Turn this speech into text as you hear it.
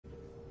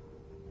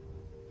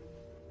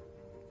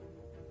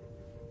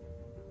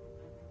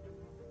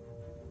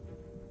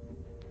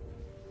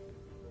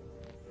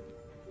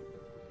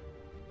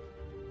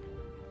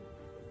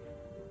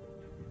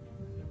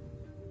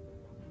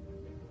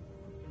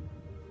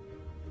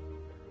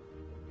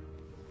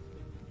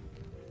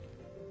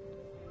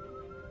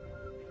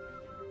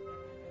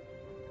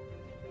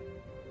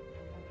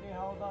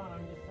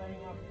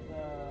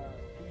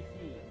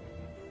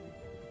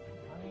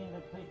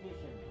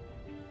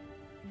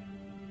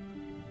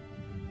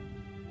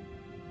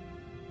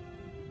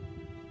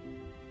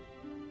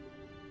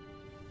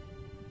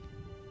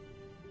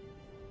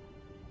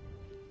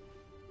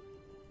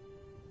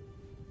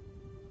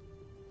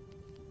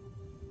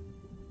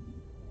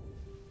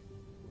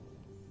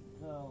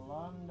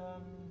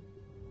London.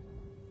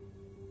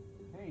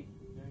 Hey,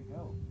 there you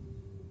go.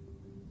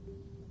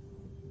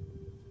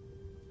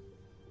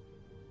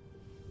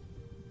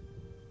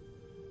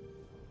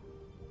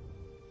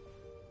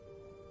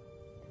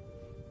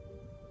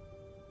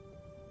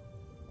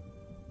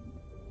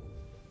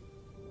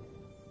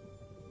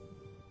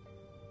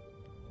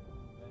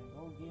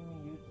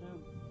 Gaming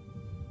YouTube.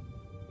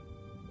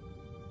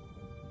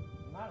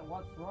 Not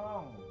what's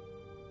wrong.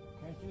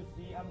 Can't you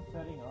see I'm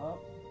setting up?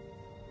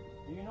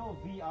 Do you know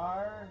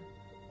VR?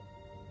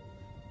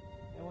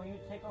 And when you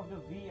take off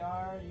the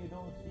VR, you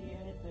don't see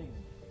anything.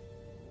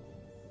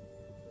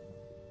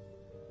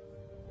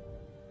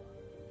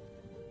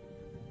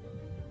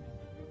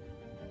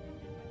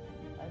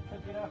 I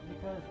took it off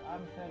because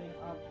I'm setting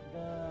up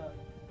the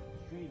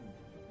stream.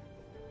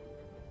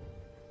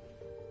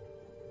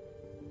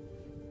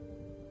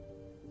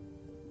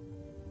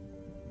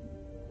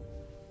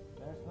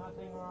 There's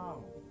nothing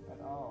wrong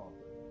at all.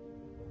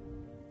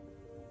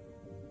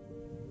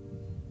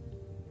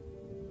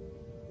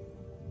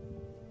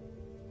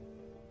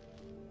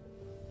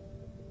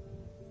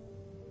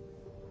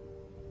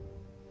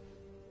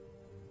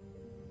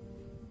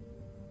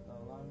 The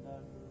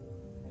London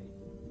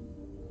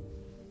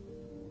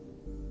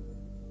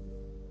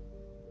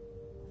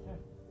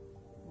Heist.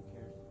 Who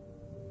cares?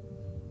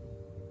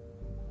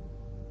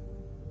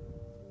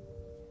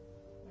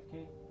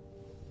 Okay.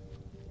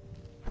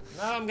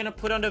 Now I'm gonna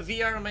put on the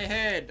VR on my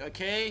head,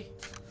 okay?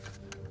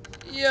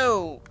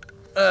 Yo!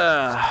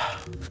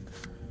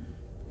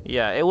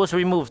 Yeah, it was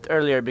removed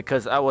earlier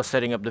because I was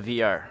setting up the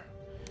VR.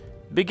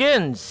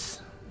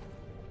 Begins!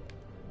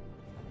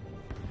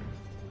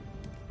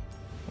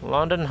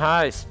 London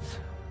Heist.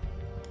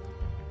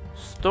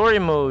 Story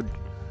mode.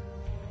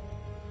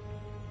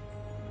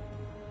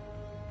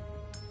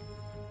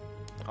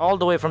 All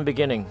the way from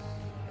beginning.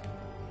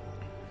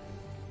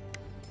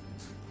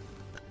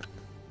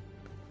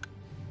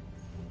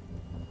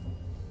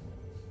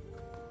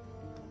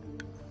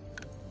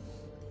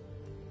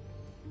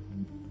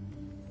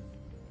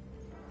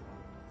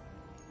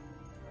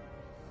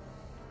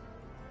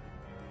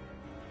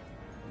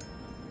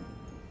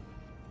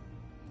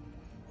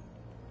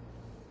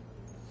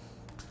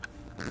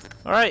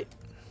 Alright.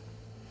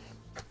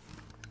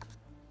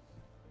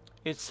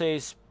 It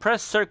says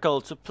press circle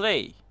to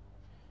play.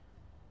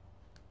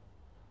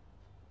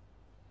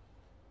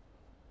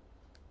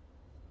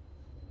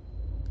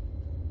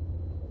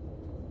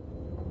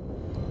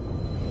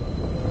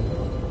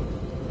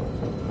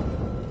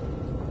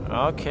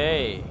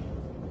 Okay.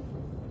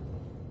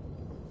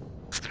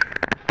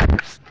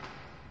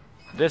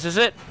 This is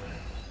it.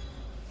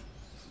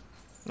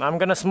 I'm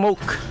gonna smoke.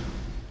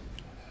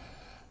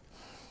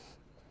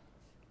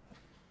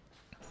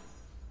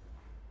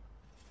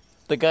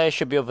 The guy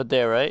should be over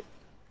there, right?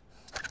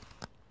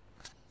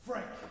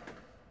 Frank,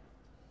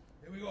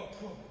 here we got a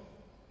problem.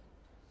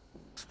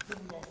 Here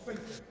we got a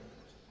thief.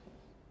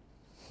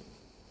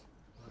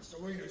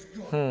 Serena's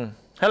gone.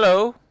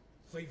 Hello.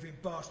 Thieving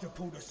bastard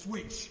pulled a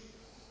switch.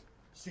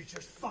 Stitch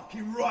us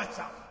fucking right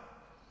up.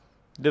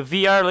 The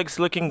VR looks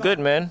looking good,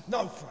 man.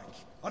 No, Frank.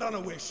 I don't know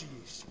where she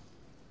is.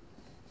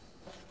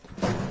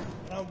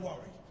 Don't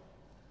worry.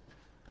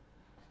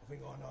 I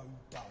think I know who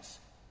does.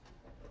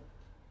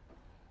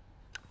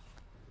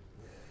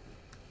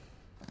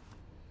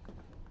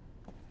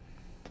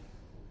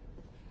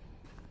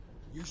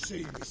 You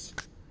see this?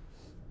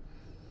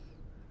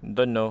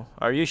 Don't know.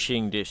 Are you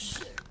seeing this?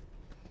 Okay.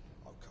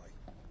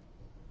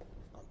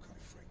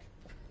 Okay, Frank.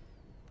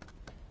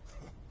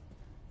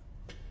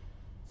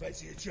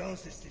 Fancy your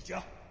chances, did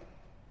ya?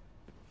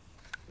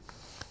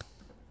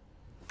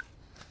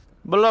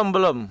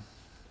 Belum.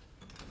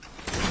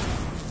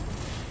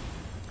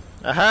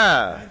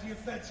 Aha! How do you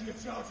fancy your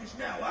chances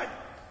now, eh?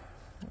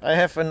 I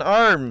have an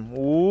arm.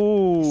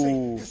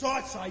 Ooh. Because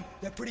I'd say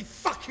they're pretty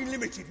fucking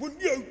limited,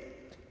 wouldn't you?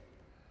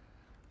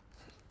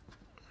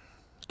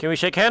 Can we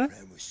shake hand?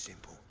 Plan was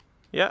simple.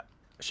 Yeah.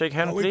 Shake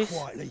hand, Go in please.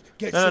 quietly,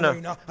 get No.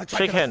 Serena, and take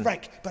Shake her to hand.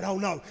 Frank. But oh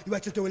no, you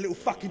had to do a little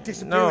fucking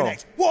disappearing No.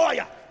 act. What are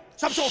you?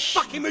 Some sort of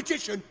fucking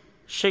magician?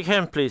 Shake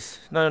hand, please.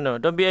 No.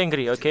 Don't be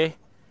angry, okay?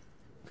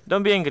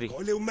 Don't be angry.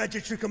 Got a little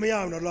magic trick of my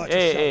own I'd like to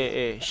show you.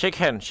 Hey. Shake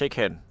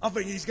hand. I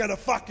think he's gonna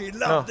fucking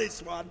love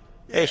this one.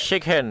 Yeah. Hey,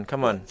 shake hand.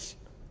 Come on.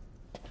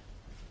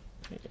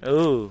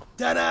 Ooh.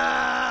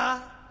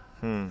 Ta-da!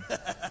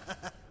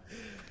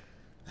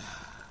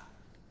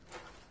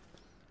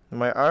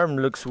 My arm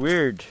looks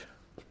weird.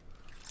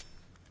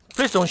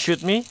 Please don't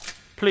shoot me.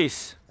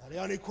 Please. Now, the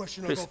only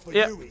question Please. I've got for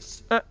Yeah. you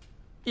is,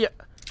 Yeah.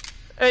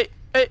 Hey.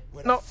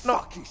 where No. the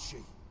fuck is she?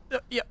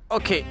 Yeah.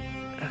 Okay.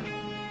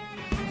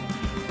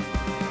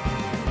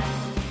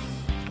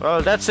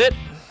 Well, that's it.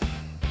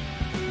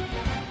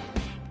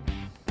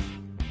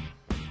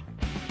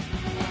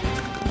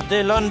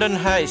 The London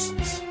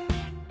Heist.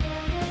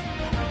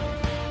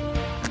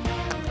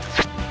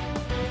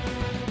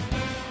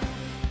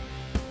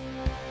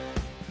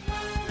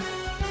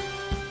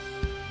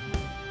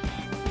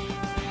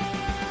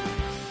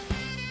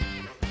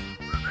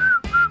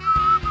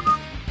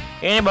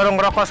 Ini baru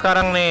ngerokok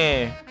sekarang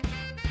nih.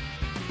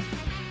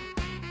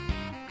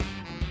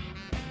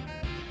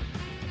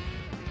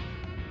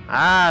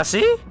 Ah,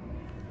 see?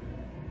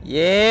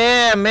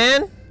 Yeah,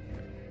 man.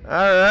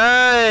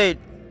 Alright.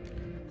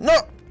 No!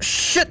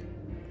 Shit!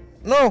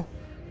 No!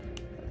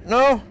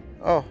 No!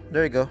 Oh,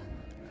 there you go.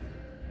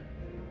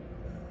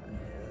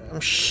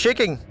 I'm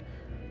shaking.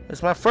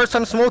 It's my first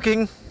time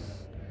smoking.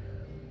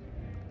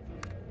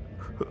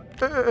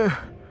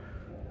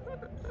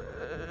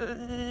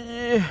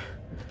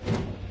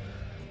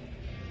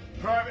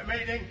 Private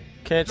meeting.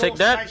 Can I take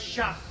that?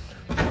 Shut.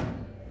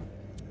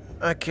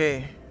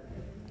 Okay.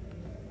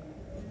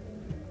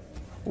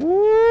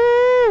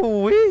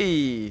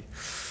 Woo-wee.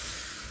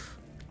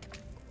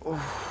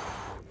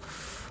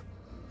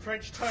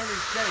 French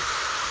Tony's dead.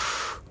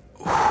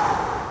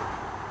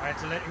 I had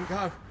to let him go.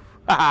 Ha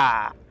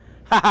ha!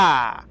 Ha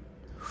ha!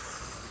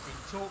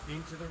 He's been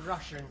talking to the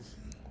Russians.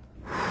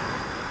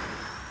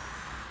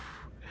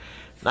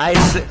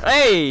 Nice.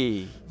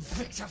 Hey!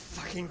 Victor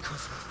fucking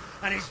Kozlov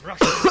and his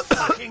Russian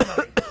fucking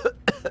money.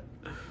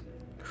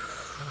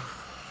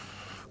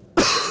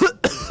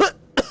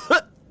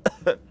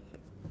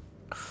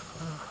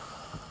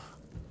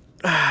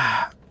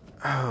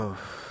 Oh.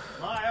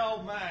 My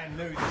old man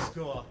knew the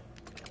score.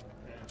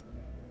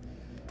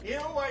 He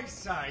always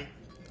say,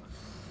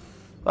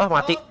 Oh,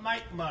 mati. can't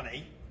make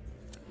money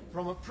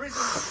from a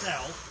prison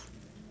cell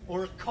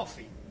or a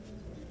coffin.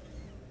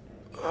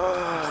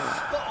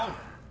 Spot on.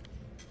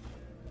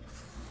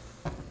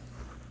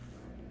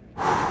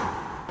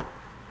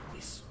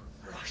 This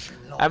Russian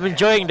lot I'm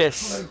enjoying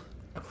this.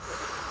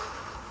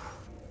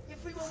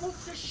 Everyone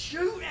wants to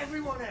shoot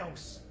everyone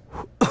else.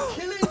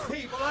 Killing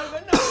people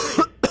over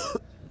nothing.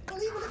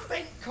 Well, even a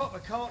bent copper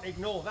can't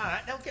ignore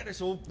that. They'll get us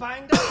all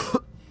banged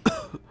up.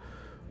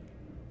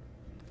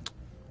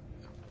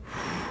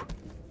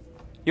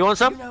 You want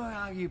You some? know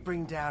how you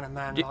bring down a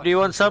man Do like you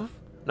want that? some?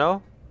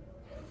 No?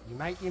 You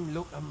make him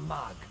look a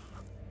mug.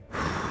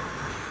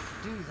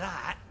 Do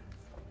that,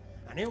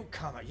 and he'll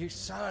come at you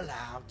so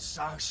loud,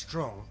 so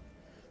strong,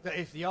 that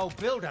if the old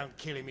Bill don't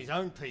kill him, his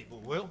own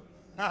people will.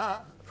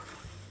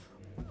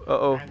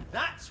 Uh-oh. And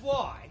that's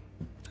why,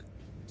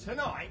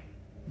 tonight,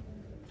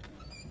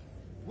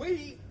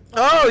 we...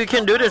 Oh, you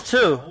can do this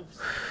too. To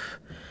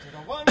the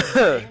one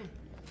thing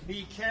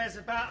he cares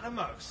about the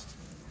most.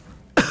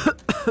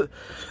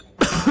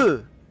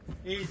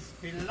 His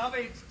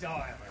beloved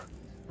diamond,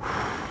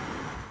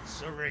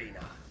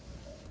 Serena.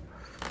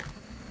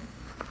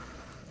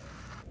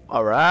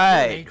 All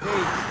right. He did.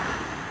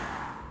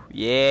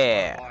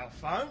 Yeah. Mobile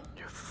phone.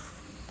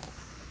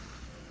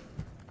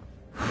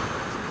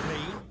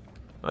 Clean.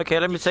 Okay,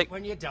 let me take.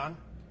 When you're done,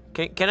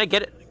 Can I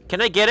get it?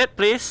 Can I get it,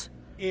 please?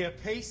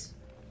 earpiece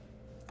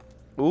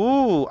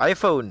Ooh,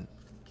 iPhone.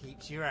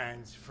 keeps your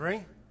hands free.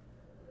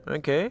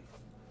 Okay.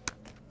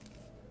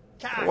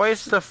 Cash Why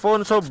is the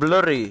phone so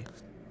blurry?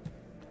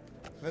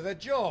 for the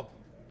job,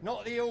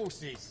 not the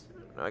horses.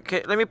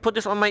 Okay, let me put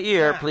this on my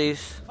ear, Now,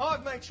 please.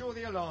 I've made sure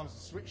the alarm's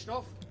switched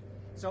off,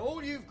 so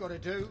all you've got to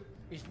do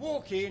is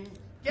walk in,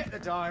 get the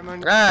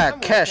diamond, Ah, and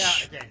walk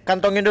cash. out again.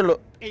 Kantongin dulu.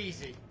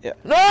 Easy. Yeah.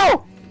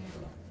 No!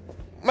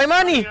 My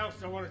money! Something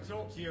else I want to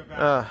talk to you about.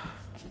 Uh,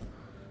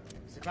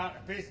 It's about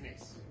the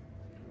business.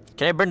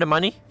 can I burn the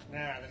money?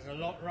 Now, there's a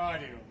lot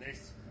riding on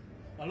this.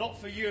 A lot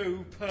for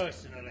you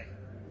personally.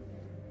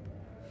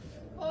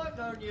 I've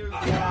known you.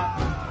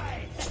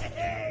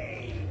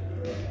 Hey!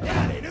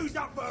 Now then, who's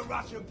up for a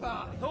Russian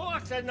party?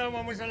 Thought I said no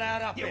one was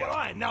allowed up Yeah, here. well,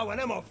 I ain't no one,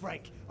 am I,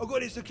 Frank? I've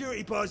got the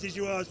security passes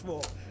you asked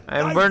for.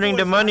 I'm Those burning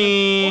the boys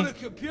money. On the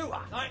computer.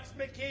 Thanks,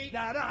 Mickey.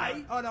 Now,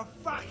 they are the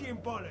fucking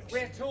bollocks.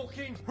 We're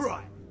talking.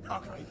 Right,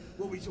 okay,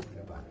 what are we talking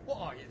about? What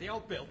are you, the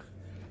old Bill?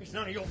 It's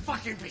none of your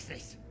fucking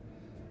business.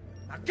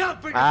 Now go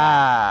bring it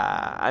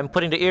Ah, I'm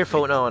putting the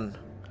earphone on.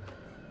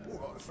 All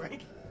right,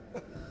 Frank.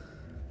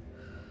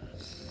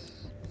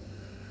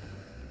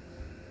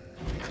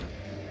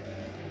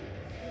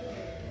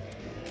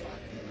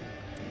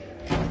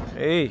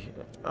 Hey,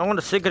 I want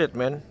a cigarette,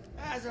 man.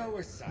 back. As I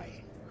was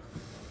saying,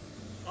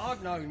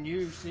 I've known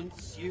you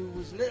since you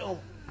was little.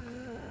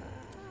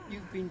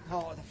 You've been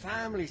part of the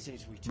family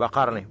since we took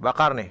Bakar you. nih,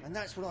 bakar nih. And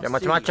that's what I Ya see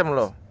macam-macam you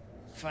lo.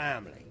 as.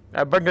 Family.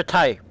 Burn your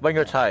tie, burn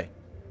your tie.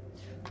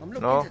 I'm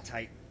looking No. to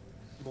take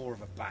more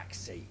of a back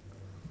seat.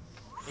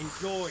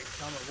 Enjoy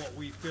some of what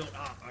we've built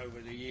up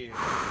over the years.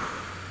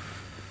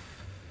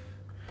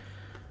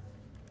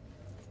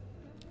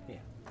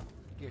 Here,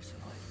 give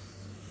some money.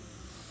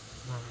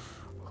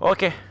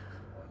 Okay.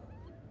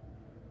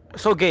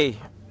 So gay.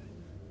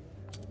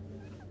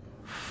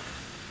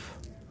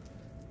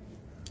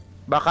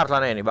 Bakar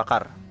sana ini,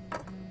 bakar.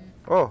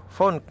 Oh,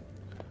 phone.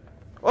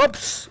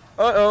 Oops.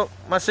 Uh-oh,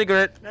 my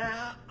cigarette.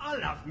 Now, I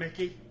love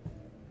Mickey,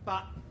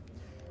 but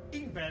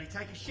he can barely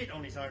take a shit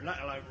on his own,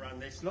 let alone run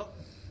this lot.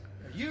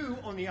 You,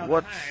 on the other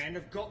What's- hand,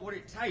 have got what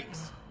it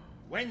takes.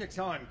 When the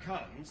time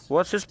comes...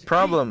 What's his to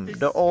problem? keep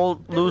this The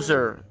old little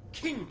loser.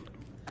 kingdom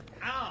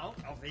out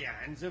of the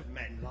hands of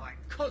men like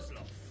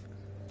Kozlov.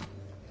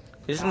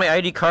 This is my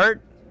ID card.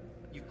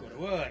 You've got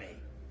to earn it.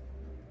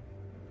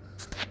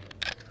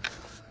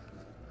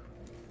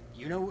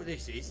 You know what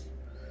this is?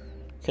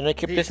 Can I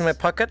keep this in my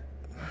pocket?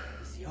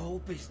 It's the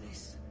old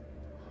business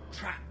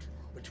trapped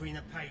between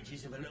the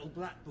pages of a little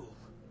black book.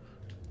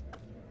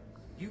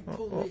 You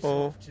pull this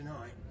off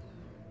tonight,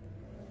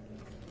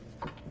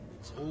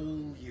 it's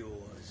all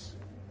yours.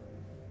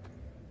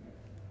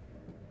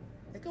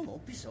 Hey, come on,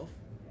 piss off.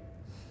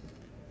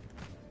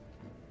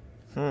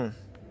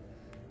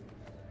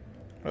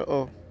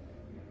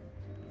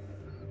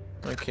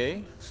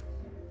 Okay.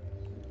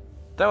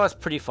 That was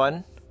pretty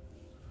fun.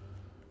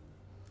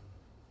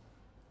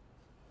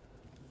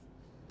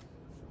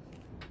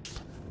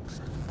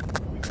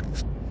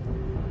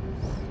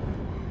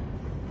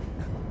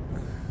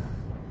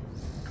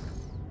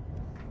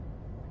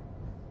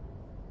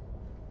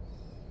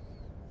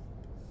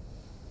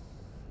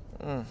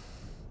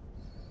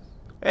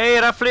 Hey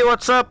Rafli,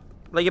 what's up?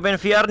 Lagi main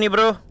VR nih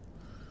bro.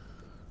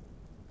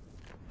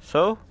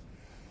 So,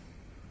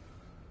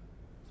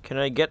 can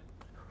I get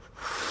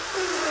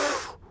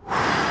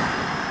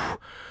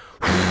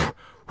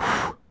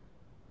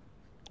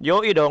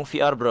Yoi dong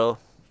VR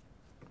bro.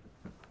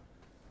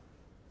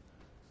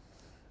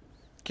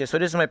 Okay,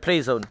 so this is my play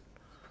zone.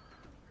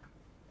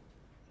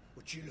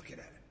 What you looking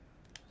at?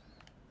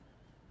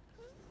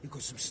 You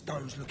got some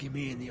stones looking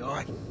me in the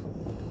eye.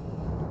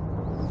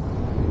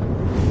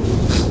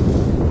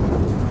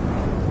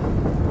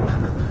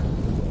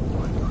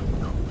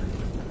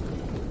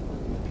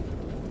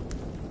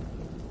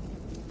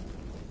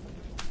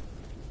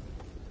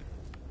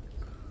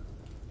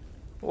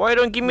 Why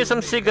don't give me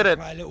some cigarette?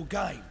 Play a little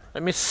game.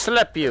 Let me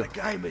slap you.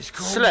 The game is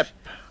called Slap.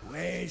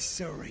 Where's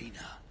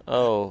Serena?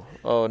 Oh,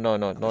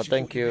 no,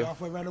 thank you.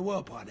 Halfway around the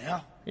world by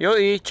now.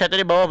 Yoi, chatnya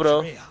di bawah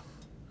bro. Here.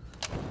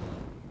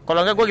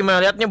 Kalau enggak gue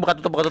gimana liatnya buka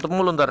tutup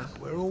mulu ntar.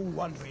 We're all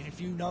wondering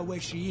if you know where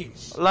she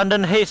is.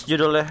 London Heist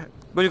judulnya.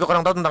 Gue juga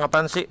kurang tahu tentang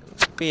apaan sih.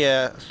 Tapi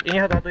ya, ini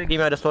satu-satunya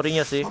game ada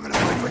story-nya sih. I'm gonna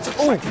wait for it to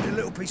break in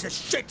a little piece of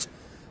shit.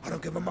 I don't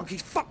give a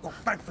monkey's fuck what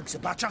Frank thinks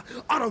about you.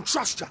 I don't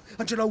trust you.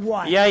 And do you know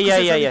why? Yeah.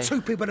 There's only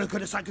two people who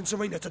could have taken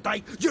Serena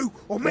today. You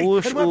or me.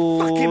 Oosh, and it weren't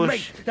fucking me.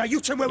 oosh. Now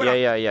you tell me where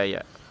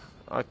Yeah.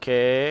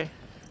 Okay.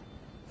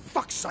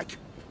 Fuck's sake.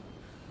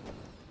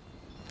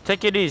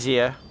 Take it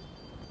easy ya.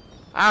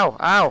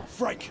 Ow.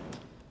 Frank.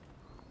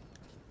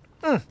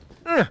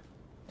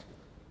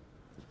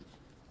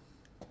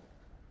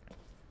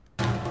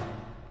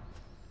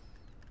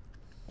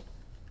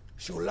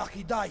 It's your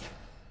lucky day.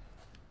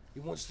 He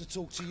wants to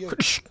talk to you.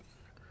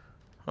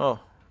 Oh.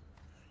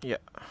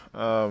 Yeah.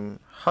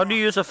 How do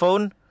you use a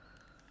phone?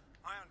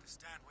 I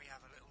understand we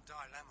have a little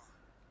dilemma.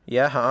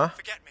 Yeah, huh?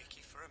 Forget Mickey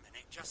for a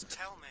minute. Just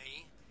tell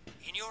me,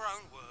 in your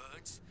own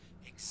words,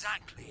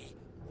 exactly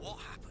what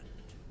happened.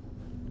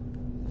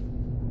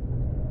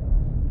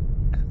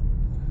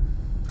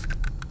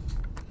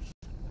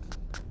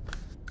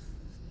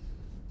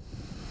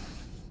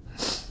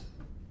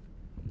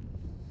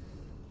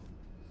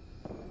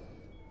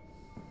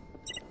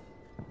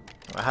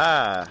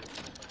 Aha.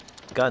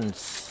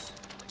 Guns.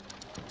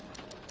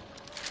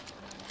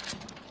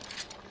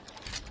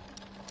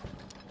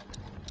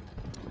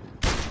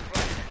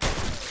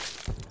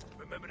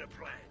 Remember the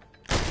plan.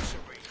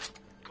 Serena,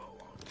 go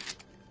on.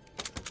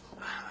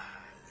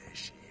 There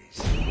she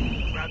is.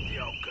 Grab the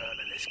old girl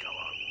and let's go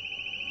home.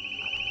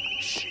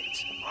 Shit,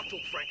 I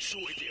thought Frank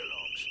sorted the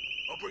alarms.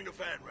 I'll bring the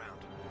van round.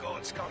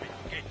 Guard's coming.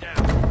 Get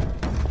down.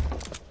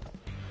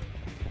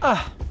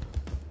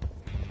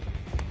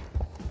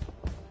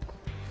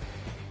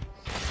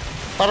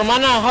 Taruh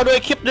mana? How do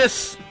I keep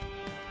this?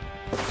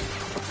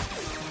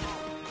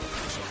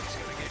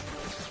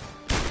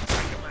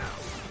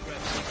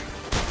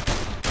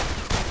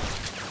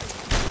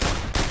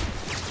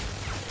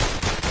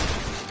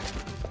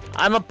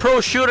 I'm a pro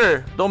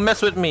shooter. Don't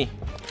mess with me.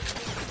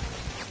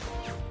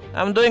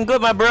 I'm doing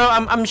good, my bro.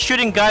 I'm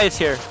shooting guys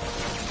here.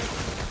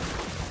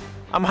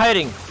 I'm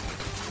hiding.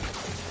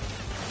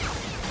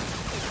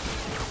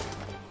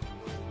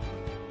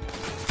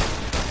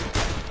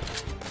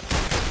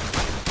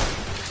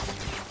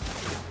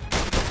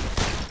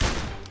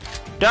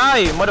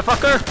 Die,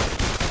 motherfucker!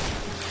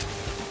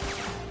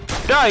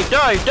 Die!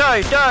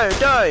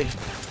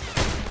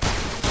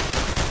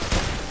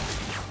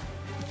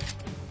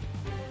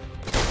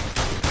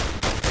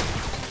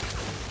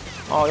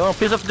 Oh, you want a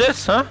piece of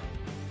this, huh?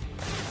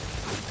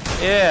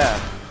 Yeah.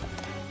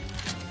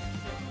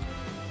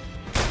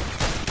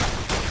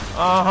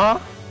 Uh-huh.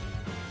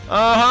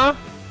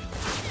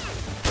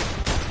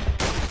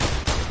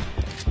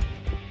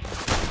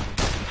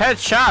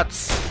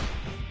 Headshots!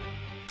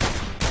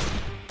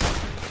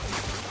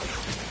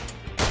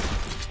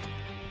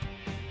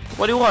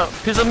 What do you want?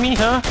 Piece of me,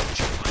 huh?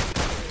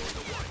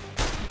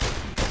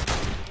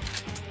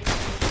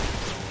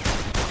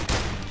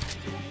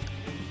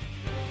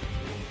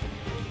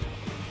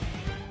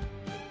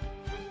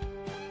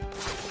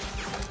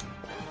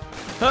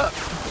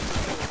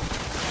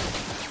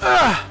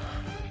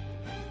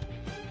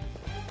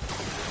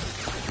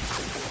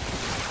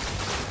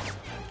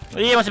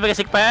 Iya, masih pakai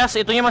stick PS.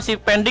 Itunya masih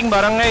pending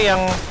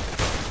barangnya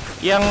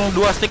yang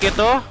 2 stick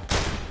itu.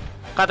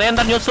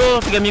 Katanya ntar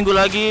nyusul 3 minggu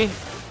lagi.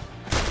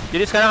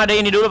 Jadi sekarang ada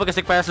ini dulu, pakai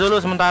stick PS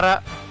dulu sementara.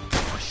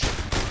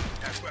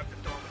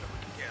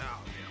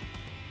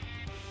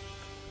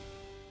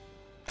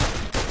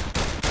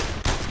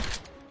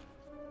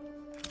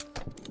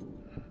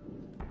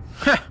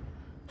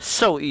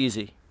 so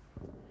easy.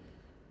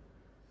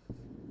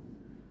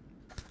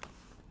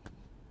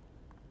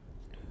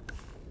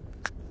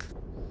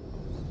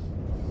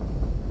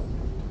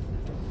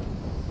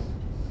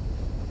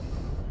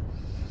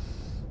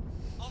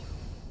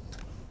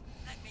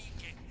 Let me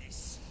get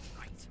this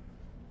straight.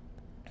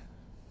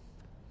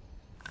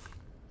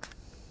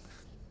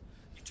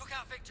 You took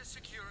out Victor's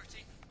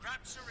security,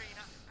 grabbed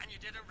Serena, and you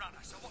did a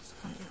runner. So what's the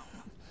fucking hold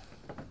up?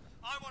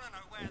 I want to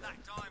know where that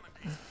diamond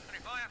is, and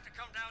if I have to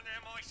come down there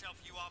myself,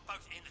 you are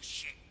both in the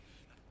shit.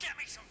 Get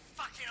me some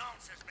fucking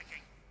answers, Mickey.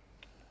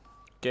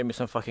 Give me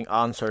some fucking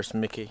answers,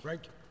 Mickey.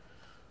 Frank?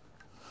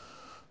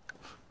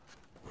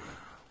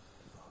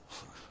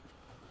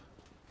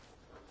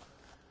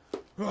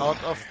 Out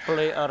of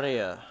play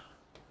area.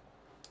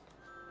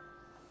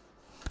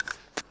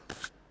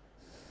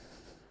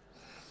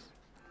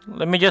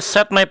 Let me just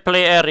set my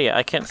play area.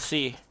 I can't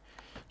see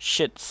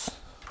shits.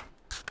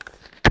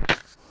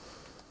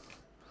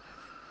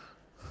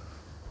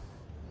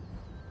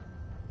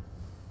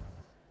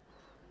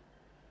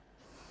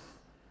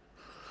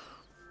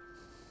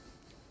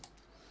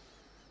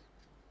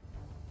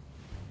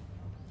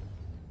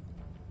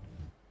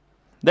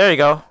 There you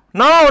go.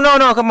 No, no,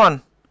 no, come on.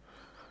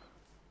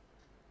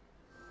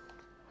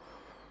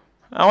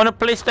 I want to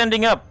play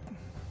standing up.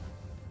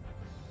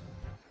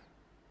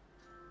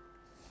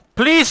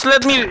 Please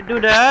let me do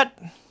that.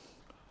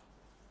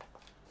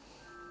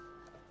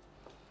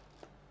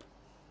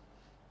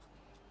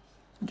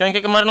 Jangan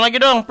kayak kemarin lagi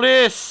dong,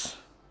 please.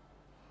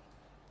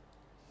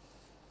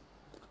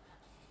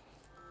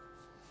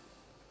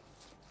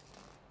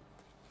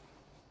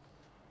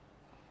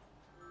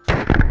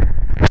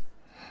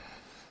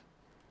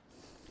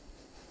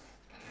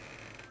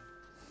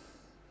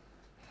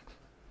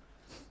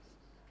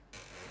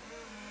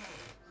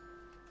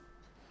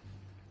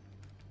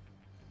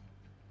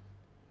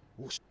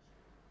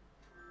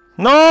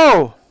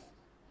 No!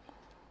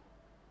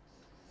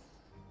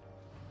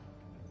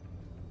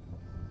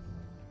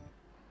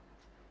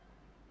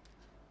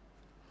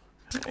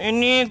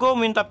 Ini gue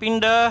minta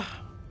pindah.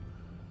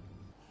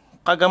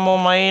 Kagak mau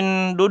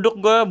main duduk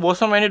gue,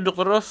 bosan main duduk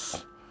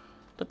terus.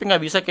 Tapi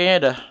nggak bisa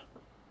kayaknya dah.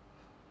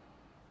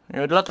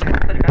 Ya udahlah,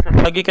 tadi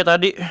kasar lagi kayak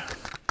tadi.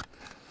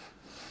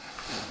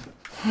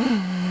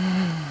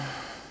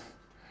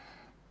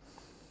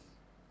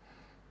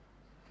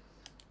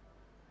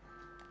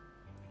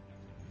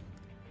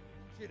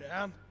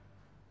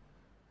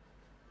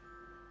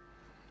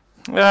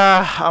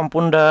 Ya,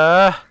 ampun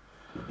dah.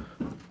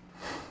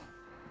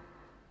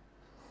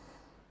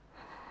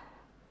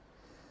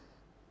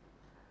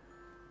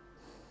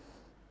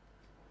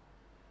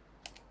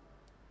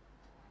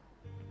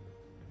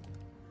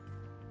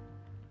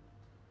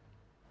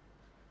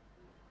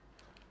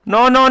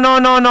 No, no, no,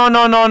 no, no,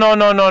 no, no, no,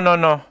 no, no, no,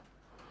 no.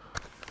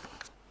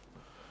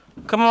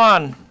 Come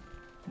on.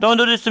 Don't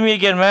do this to me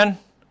again, man.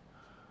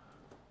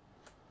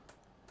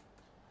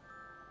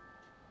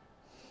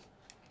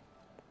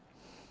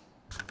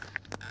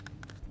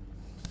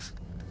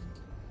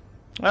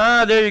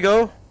 Ah, there you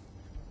go.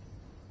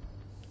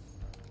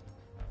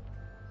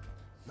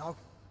 No.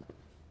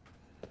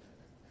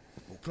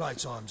 Well,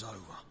 playtime's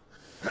over.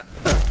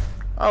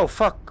 Oh,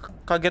 fuck.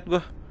 Kaget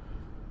gue.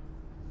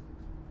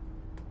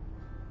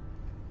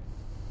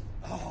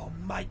 Oh,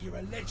 mate, you're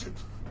a legend.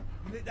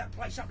 You lit that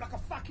place up like a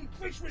fucking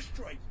Christmas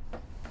tree.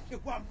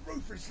 You're one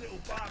ruthless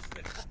little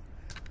bastard.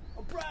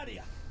 I'm proud of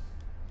you.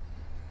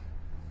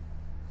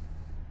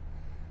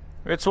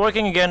 It's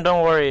working again,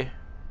 don't worry.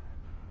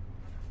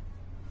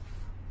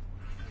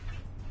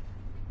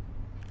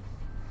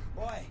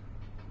 Boy,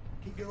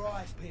 keep your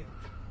eyes peeled.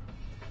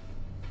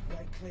 You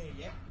ain't clear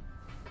yet.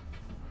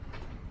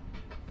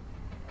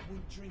 I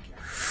wouldn't drink it.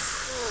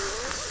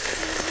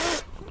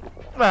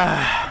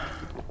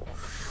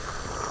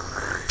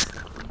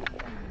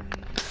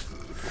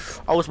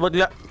 Aus banget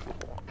dia.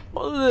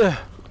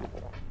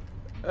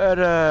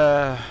 Ada.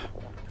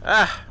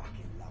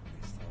 Fucking love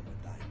this time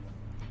of day.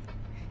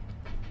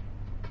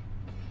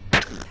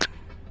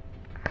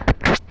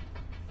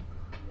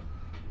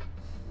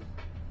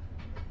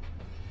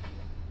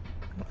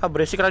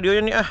 Berisik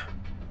radionya nih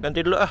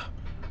Ganti dulu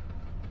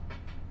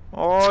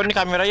Oh, ini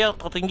kameranya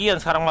ketinggian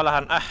sekarang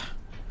malahan Yeah.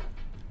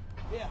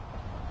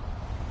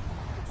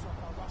 Looks like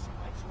our Russian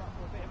mates are up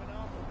for a bit of an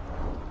argument.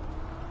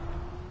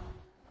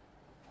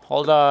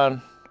 Hold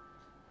on.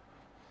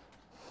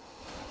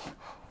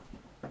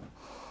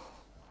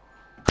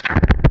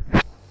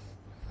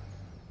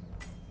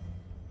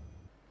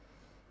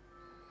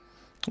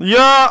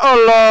 Ya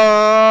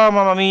Allah,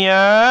 Mamma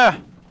Mia.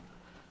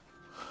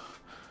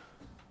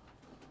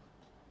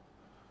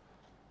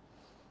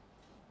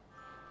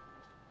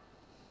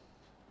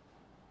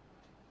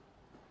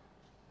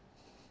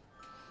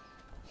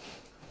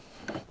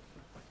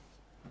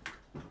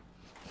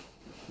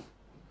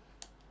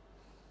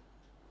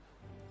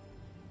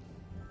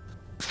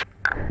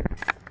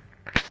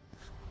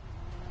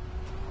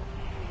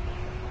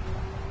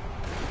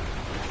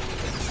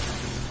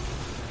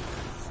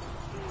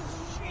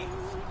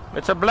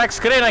 It's a black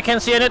screen, I can't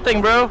see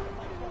anything, bro.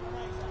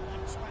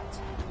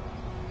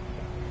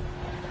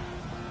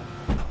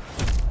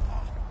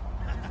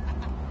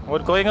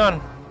 What's going on?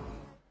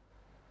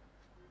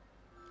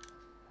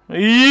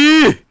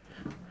 Eee!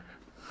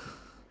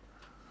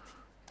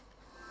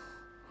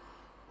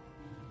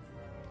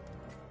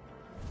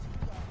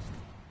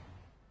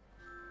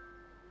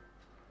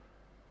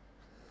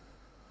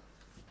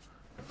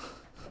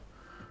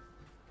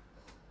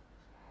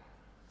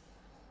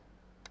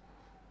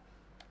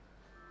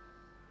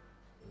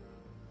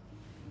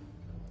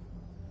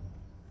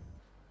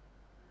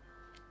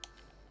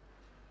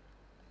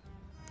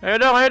 Ayo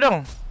dong, ayo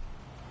dong.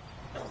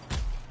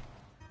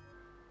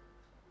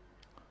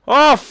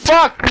 Oh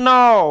fuck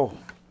no.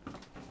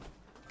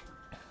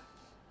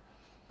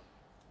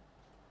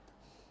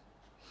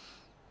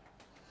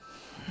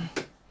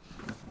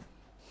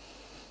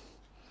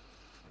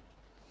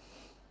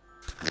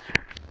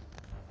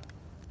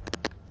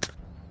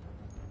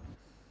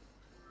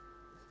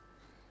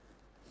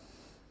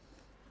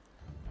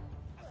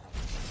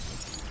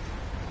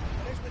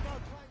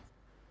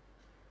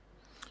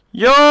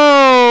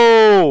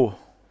 Yo!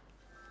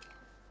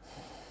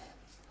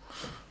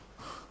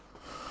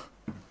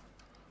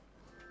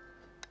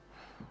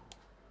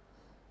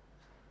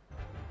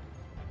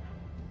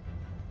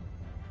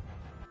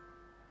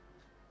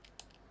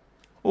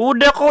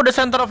 Udah kok, udah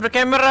center of the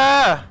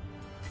camera.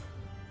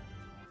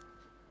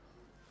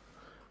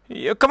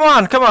 Yeah, come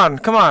on, come on,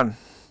 come on.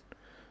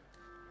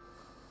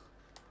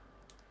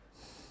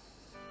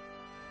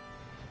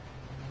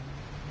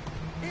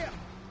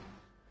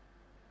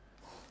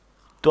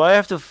 Do I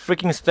have to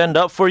freaking stand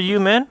up for you,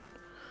 man?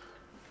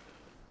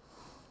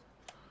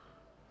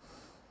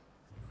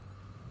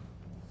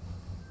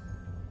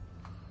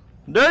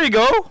 There you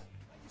go.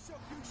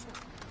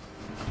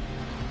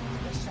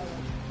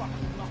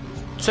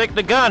 Take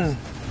the gun.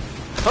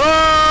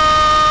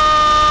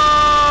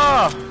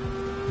 Ah!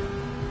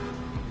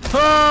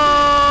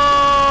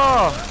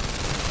 Ah!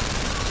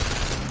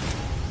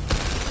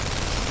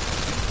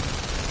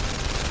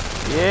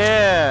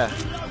 Yeah.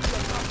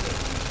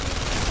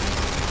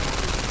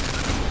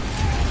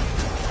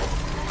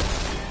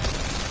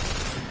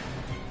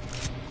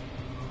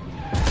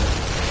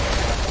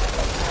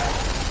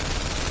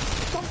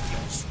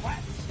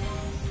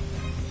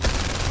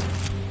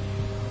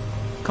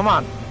 Come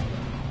on.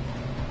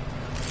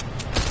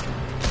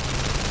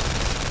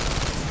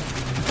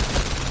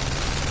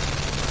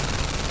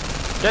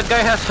 That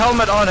guy has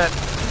helmet on it.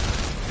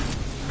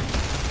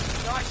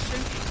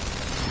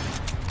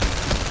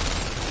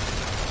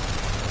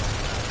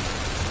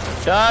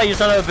 Die, you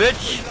son of a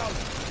bitch.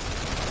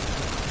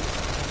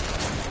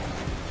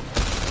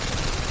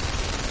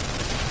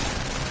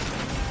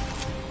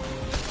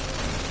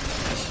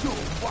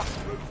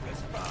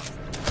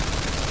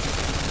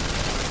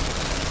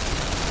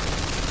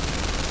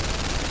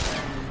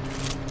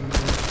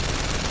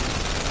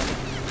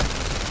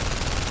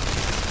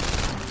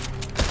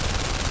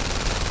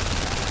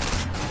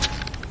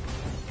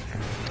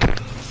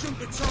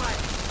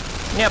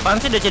 Ini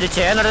apaan sih,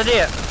 DC-DCan ada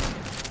dia?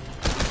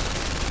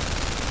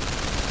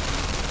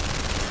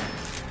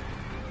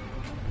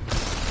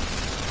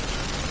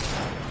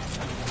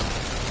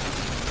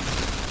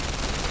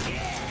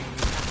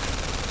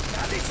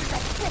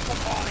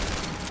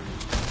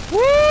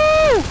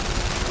 Woo!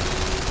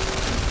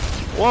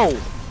 Wow,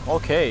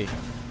 oke.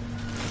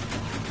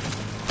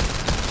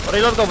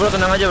 Reload kok bro,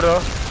 tenang aja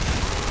bro.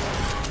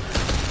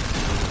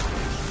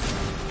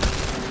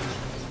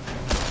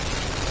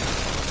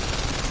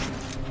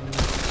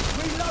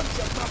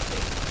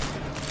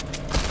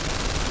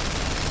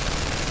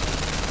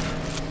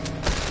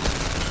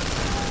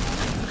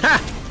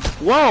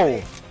 Whoa!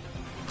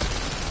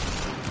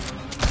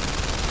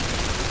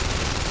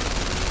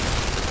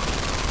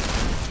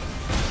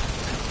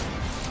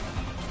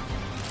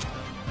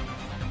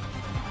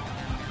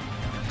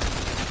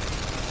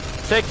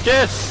 Take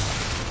this!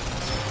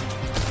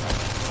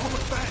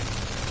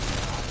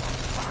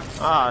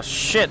 Ah,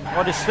 shit,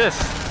 what is this?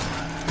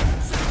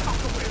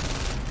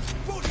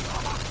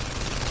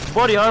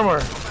 Body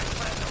armor!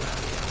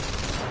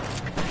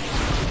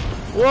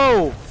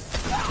 Whoa!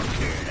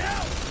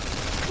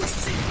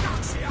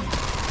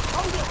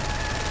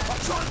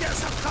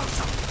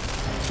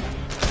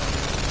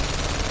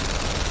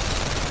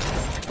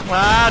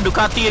 Ah,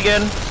 Ducati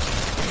again.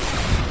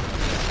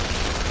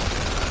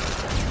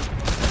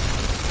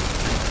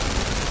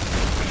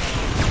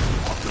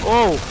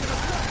 Oh.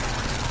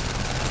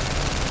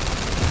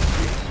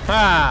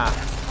 Ha.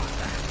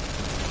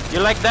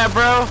 You like that,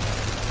 bro?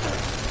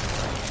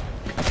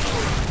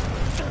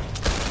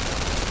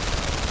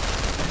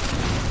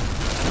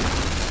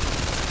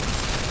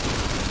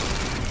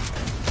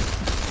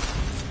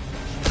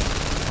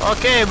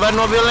 Oke, ban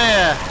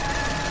mobilnya.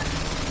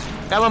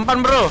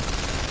 K4, bro.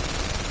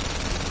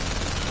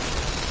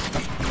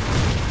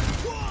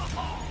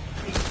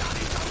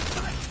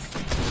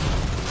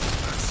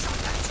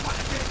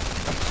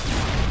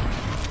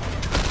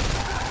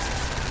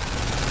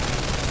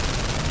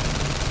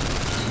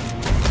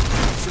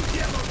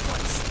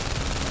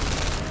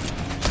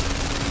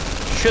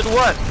 Shoot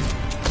what?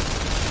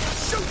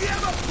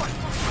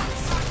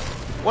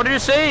 What are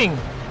you saying?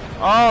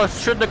 Oh,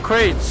 shoot the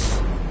crates.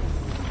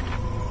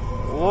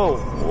 Whoa,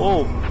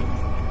 whoa.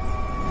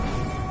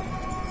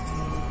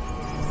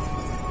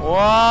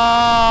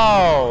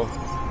 Wow.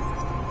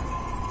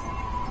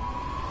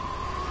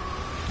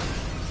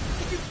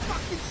 Did you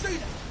fucking see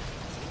that?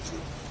 Did you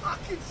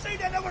fucking see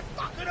that? That was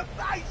fucking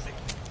amazing.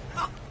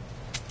 Ah,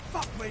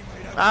 fuck me,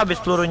 mate. Habis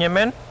pelurunya,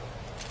 men.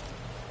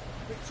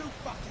 We're too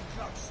fucking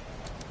close.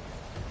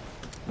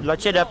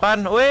 Laci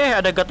depan. Weh,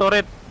 ada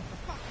Gatorade.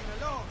 The fucking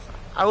alarms.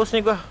 Aus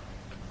nih gua.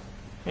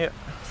 Ya.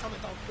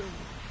 Something don't feel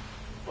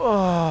right.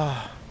 Oh,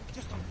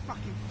 Just don't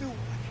fucking feel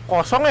right.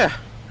 kosong ya?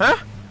 Hah?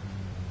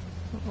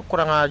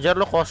 Kurang ajar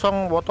lo,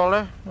 kosong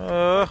botolnya.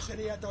 Said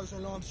he had those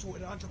alarms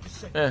sorted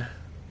 100%.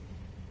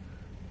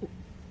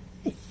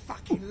 He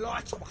fucking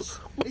lied to us.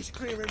 He's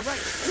clearing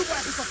ranks. Look what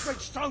happened to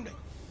French Tony.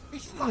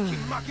 He's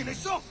fucking mugging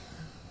us off.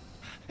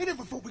 He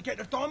never thought we'd get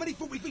the diamond. He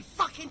thought we'd be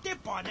fucking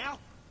dead by now.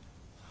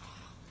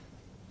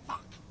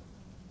 Fuck.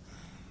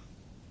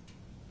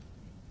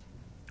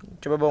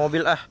 Coba bawa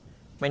mobil ah.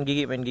 Main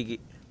gigi, main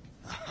gigi.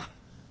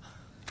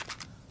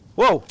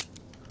 Wow.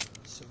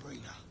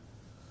 Serena.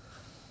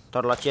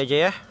 Taruh laci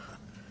aja ya.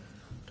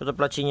 Tutup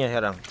lacinya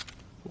sekarang.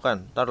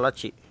 Bukan, taruh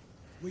laci.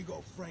 We got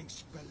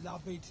Frank's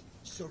beloved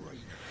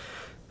Serena.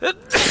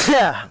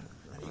 Ya.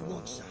 And he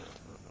wants her.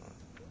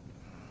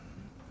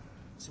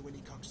 So when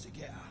he comes to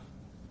get her,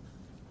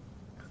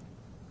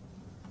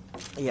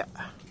 Iya.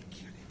 fucking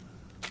kill him.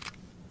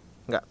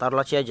 Enggak, taruh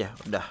laci aja.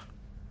 Udah.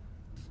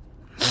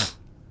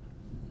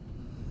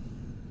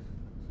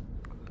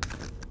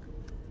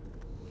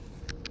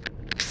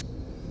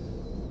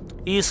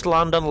 East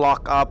London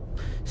lockup,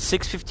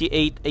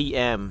 6:58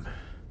 a.m.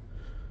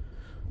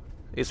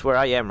 is where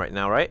I am right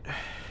now, right?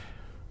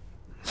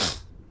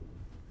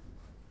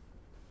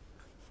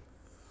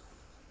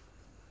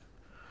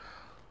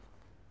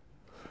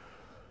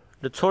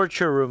 The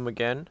torture room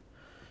again.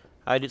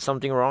 I did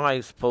something wrong,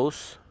 I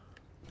suppose.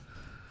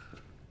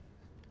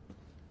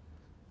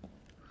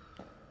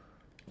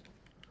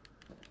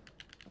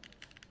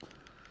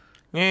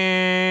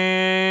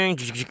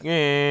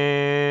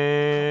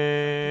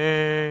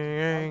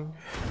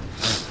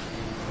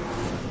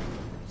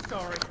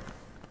 Sorry.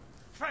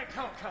 Frank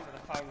can't come to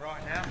the phone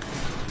right now.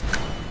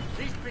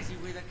 He's busy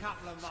with a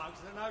couple of mugs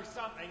that know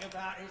something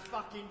about his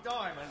fucking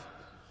diamond.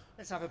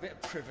 Let's have a bit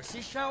of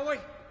privacy, shall we?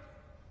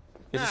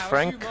 Is this Now,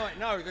 Frank? as you might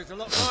know, there's a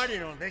lot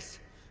riding on this.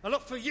 A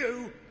lot for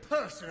you,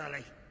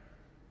 personally.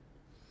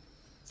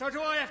 So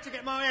do I have to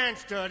get my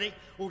hands dirty,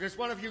 or does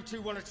one of you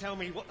two want to tell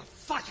me what the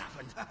fuck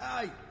happened?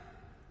 Hey,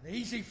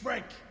 easy,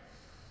 Frank.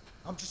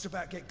 I'm just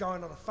about to get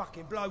going on a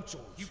fucking blowtorch.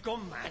 You've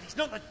gone mad. It's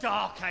not the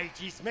Dark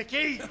Ages,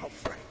 Mickey. Oh,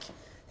 Frank,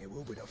 it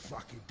will be the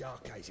fucking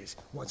dark ages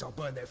once I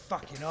burn their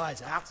fucking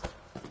eyes out.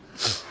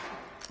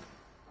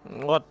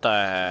 What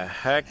the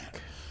heck?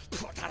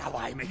 Put that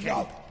away, Mickey.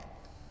 No.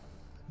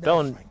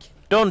 Don't, Frank.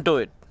 don't do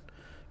it.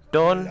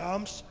 Don't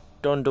Alarms?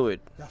 do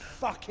it. The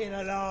fucking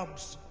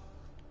alarms.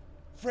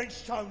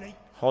 French Tony.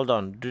 Hold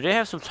on. Do they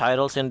have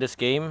subtitles in this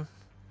game?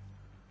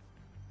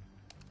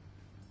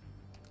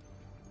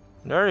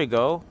 There you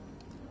go.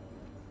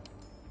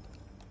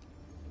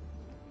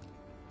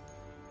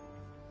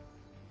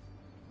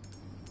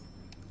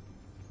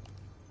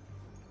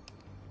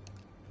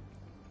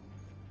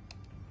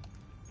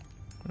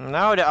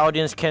 Now the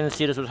audience can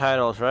see the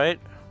subtitles, right?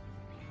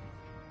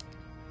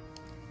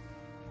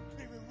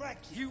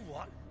 You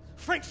what?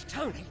 French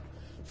Tony?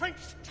 French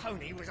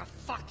Tony was a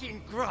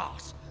fucking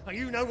grass. And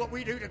you know what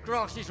we do to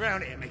grasses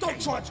round here, Mickey.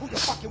 Don't try and talk your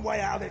fucking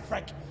way out of it,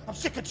 Frank. I'm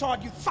sick and tired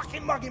of you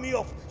fucking mugging me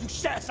off. You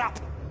set us up.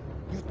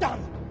 You're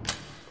done.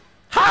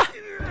 Ha!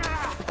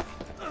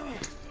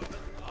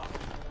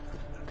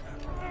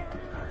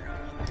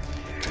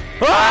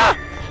 Ah!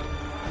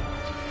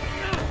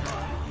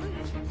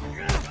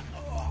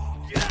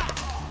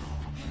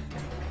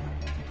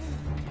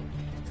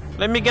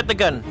 Let me get the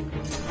gun.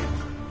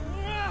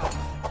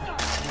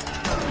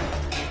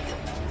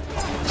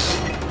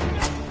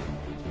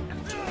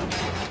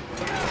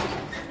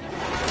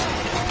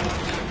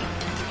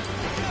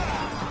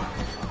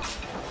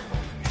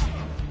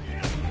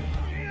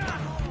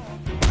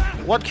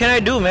 What can I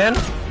do, man?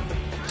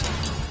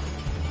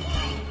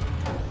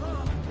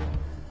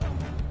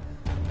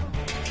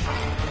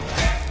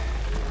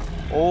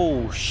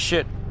 Oh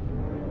shit.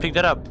 Pick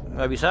that up.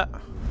 Nggak bisa.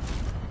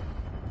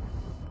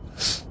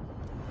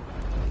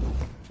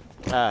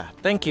 Ah,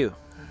 thank you.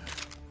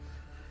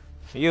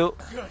 You.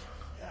 Good.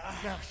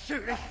 Now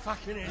shoot this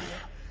fucking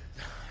idiot.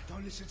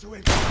 Don't listen to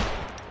him.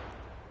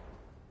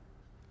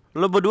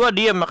 Lu berdua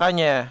diam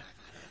makanya.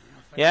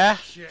 Ya.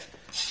 Shit.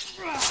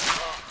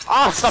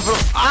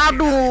 Astagfirullah.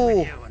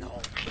 Aduh.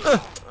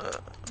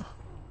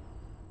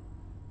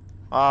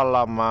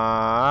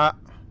 Alamak.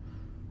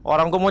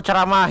 Orang gua mau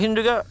ceramahin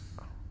juga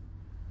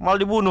malah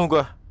dibunuh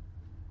gua.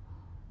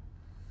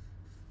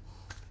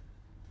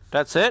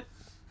 That's it?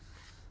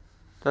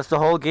 That's the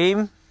whole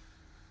game?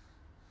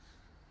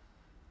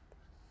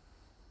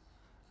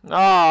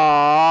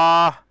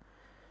 Ah,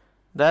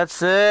 that's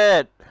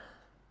it.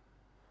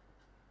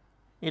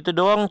 Itu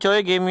doang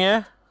coy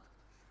gamenya.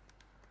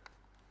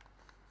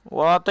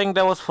 Well, I think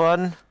that was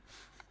fun.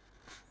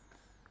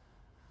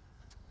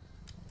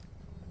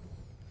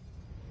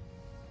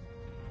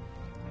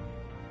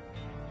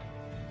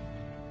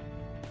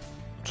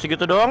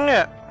 Segitu doang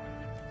ya?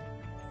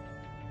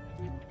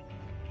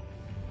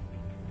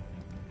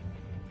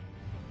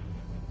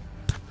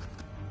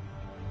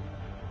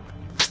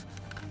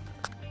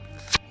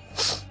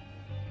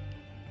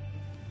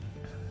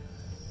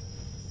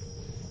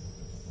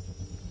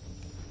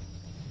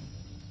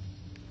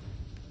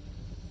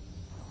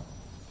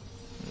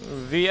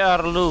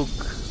 VR Luke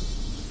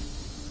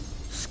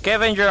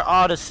Scavenger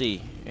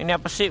Odyssey. Ini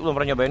apa sih? Belum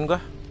pernah nyobain gua.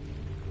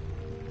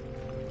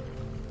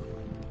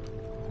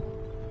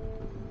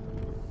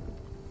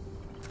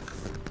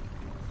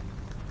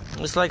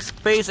 It's like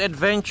space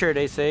adventure,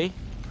 they say.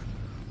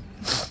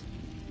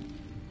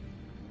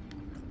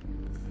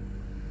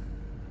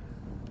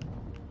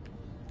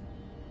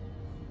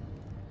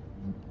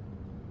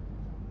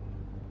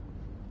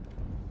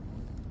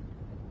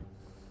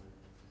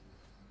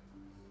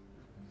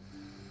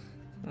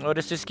 What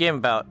is this game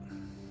about?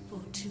 For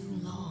too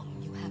long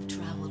you have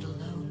traveled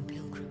alone,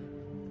 pilgrim.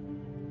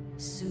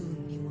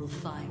 Soon you will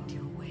find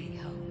your way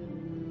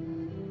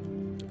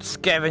home.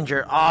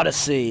 Scavenger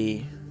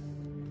Odyssey.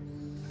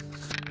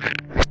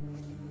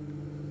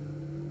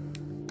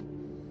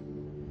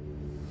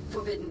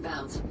 Forbidden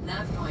Belt,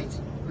 nav point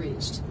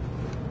reached.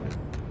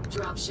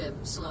 Dropship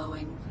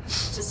slowing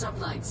to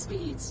sublight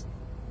speeds.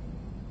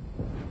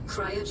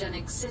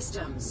 Cryogenic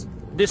systems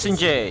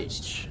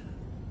Disengage.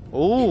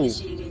 Ooh.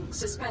 Initiating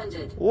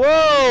suspended.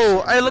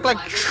 Whoa! I look like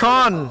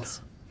Tron.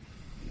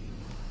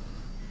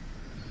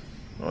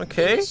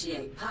 Okay.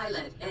 Initiate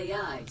pilot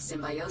AI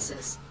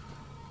symbiosis.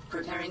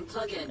 Preparing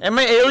plug-in. Am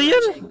I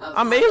alien?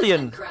 I'm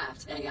alien.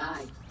 Craft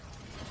AI.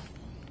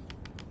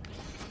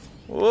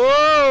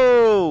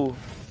 Whoa!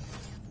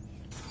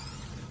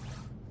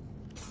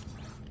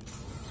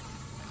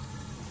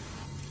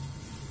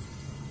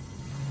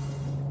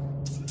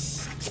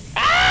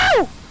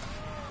 Ow!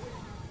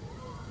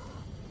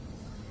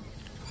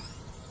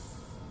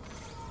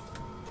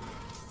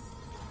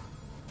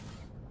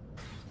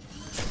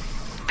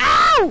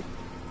 Ow!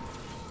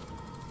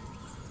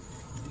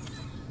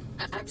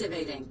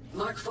 Activating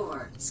Mark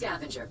IV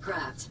scavenger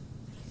craft.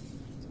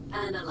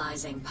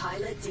 Analyzing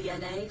pilot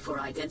DNA for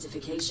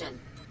identification.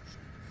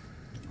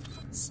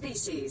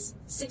 Species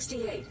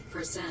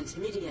 68%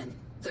 median,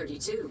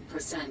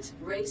 32%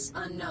 race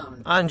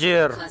unknown.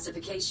 Anjir.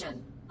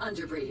 Classification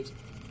underbreed.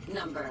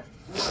 Number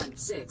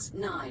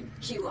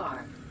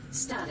 169QR.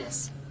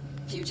 Status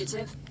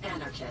fugitive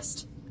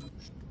anarchist.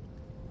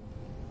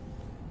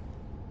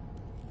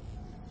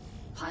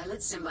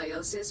 Pilot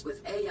symbiosis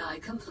with AI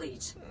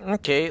complete.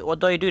 Okay, what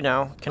do I do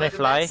now? Can I Welcome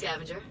fly? back,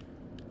 Scavenger.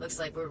 Looks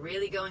like we're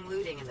really going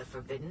looting in the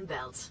Forbidden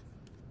Belt.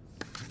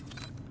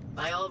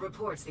 By all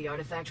reports, the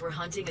artifact we're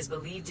hunting is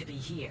believed to be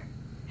here.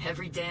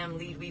 Every damn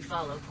lead we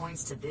follow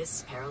points to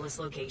this perilous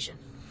location.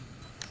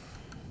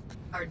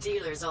 Our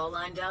dealers all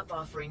lined up,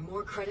 offering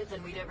more credit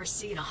than we'd ever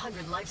see in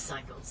 100 life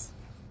cycles.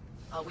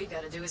 All we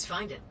gotta do is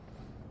find it.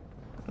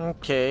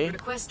 Okay.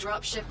 Request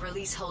dropship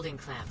release holding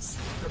clamps.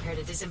 Prepare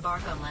to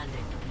disembark on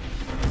landing.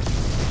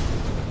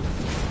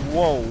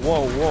 Whoa,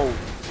 whoa, whoa.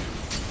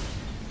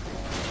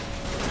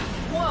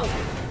 Whoa!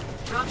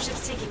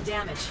 Dropship's taking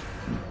damage.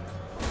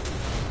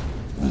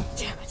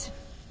 Damn it.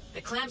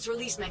 The clamp's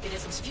release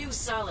mechanism's fused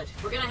solid.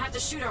 We're gonna have to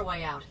shoot our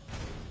way out.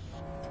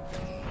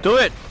 Do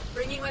it.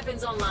 Bringing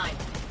weapons online.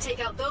 Take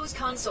out those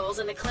consoles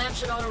and the clamp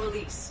should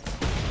auto-release.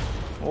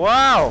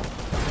 Wow.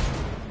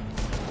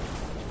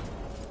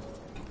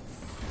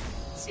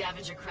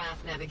 Scavenger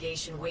craft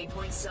navigation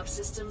waypoint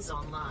subsystems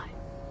online.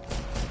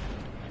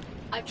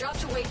 I've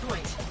dropped a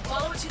waypoint.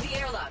 Follow it to the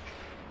airlock.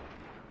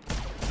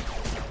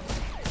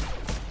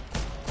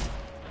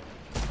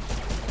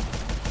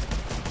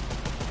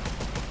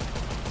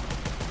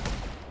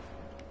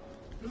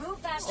 Move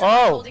faster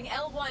by holding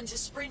L1 to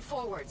sprint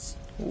forwards.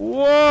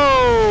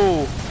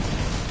 Whoa!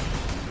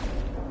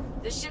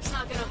 This ship's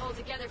not gonna hold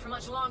together for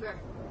much longer.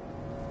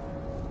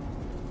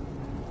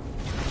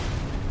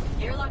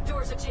 Airlock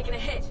doors have taken a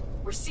hit.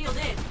 We're sealed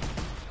in.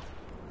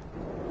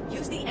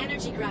 Use the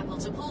energy grapple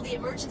to pull the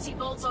emergency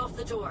bolts off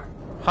the door.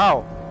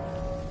 How?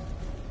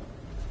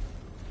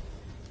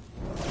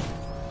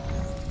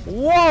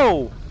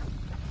 Whoa!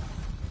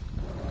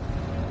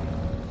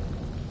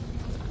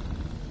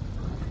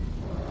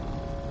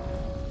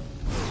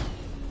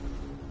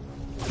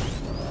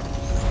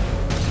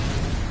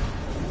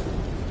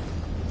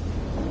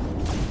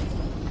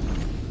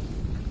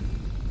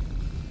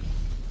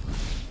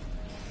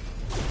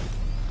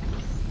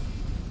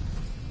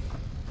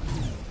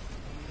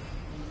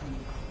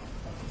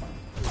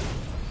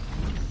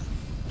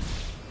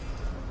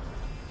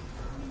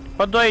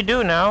 What do I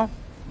do now?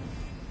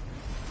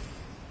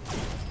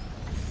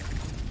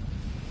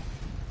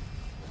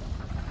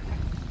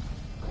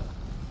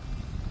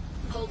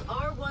 Hold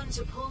R1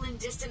 to pull in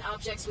distant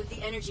objects with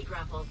the energy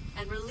grapple,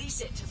 and release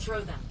it to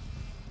throw them.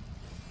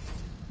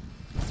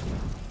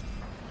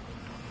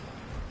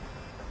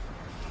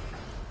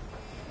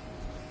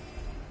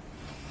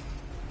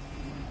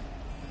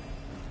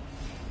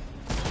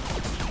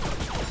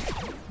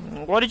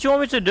 What did you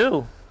want me to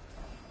do?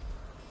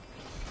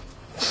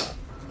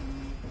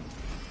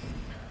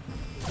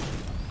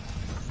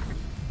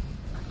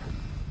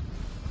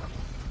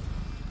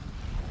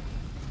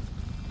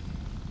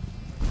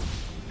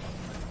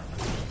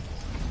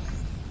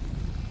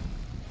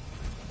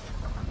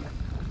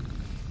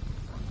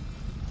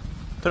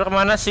 Terus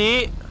kemana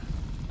sih?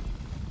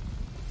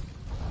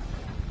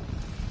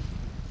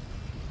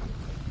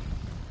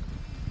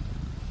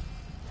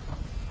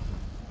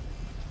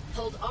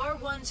 Hold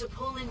R1 to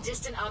pull in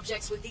distant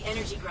objects with the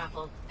energy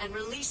grapple, and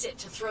release it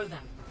to throw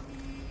them.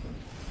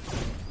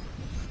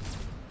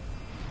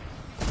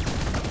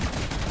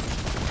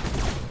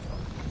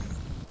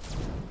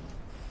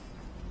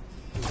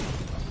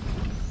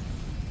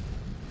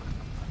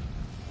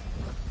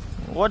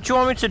 What you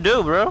want me to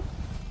do, bro?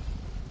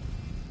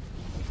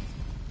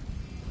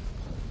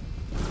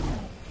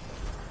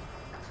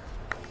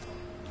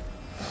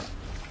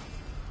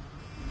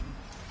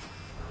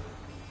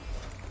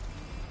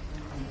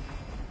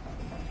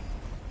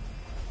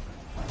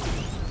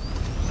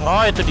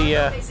 Oh, itu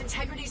dia. Base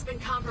integrity's been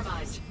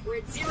compromised.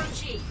 We're at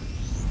 0G.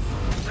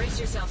 Brace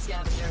yourself,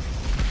 Scavenger.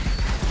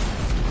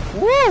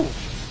 Woo!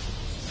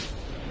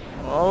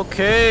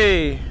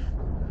 Okay.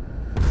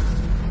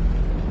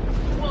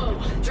 Whoa,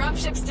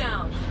 dropship's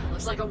down.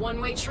 Looks like a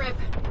one-way trip.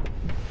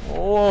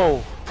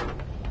 Whoa.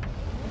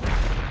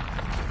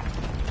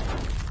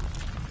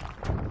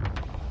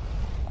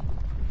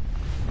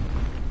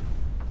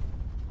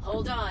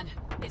 Hold on.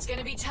 It's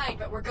gonna be tight,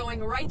 but we're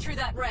going right through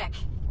that wreck.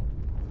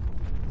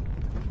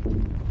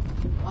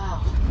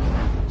 Wow.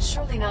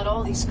 Surely not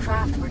all these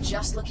craft were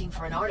just looking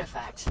for an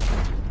artifact.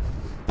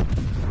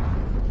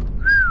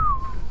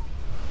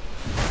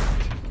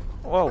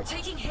 Whoa. We're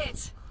taking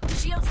hits.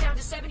 Shields down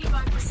to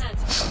 75%.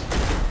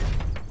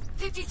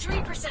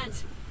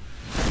 53%.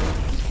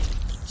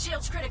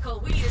 Shields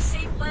critical. We need a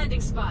safe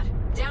landing spot.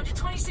 Down to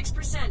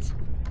 26%.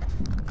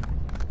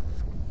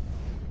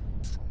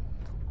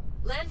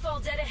 Landfall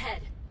dead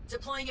ahead.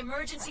 Deploying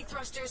emergency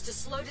thrusters to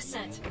slow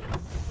descent.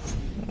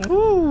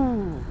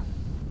 Woo.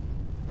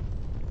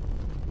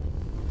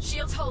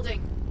 Shields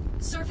holding.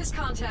 Surface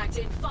contact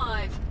in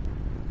 5,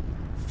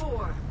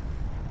 4,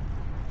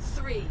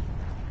 3,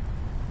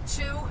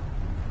 2,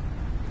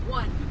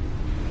 1.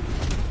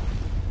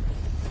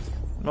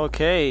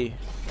 Okay.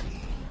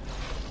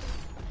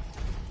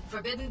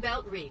 Forbidden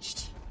belt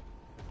reached.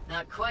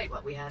 Not quite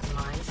what we had in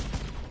mind.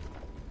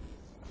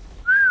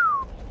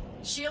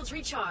 Shields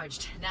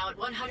recharged. Now at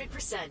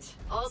 100%.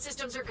 All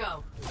systems are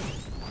go.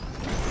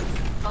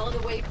 Follow the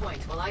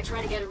waypoint while I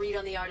try to get a read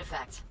on the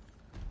artifact.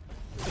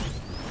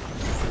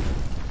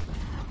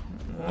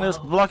 It's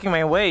blocking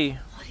my way.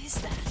 What is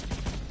that?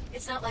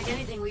 It's not like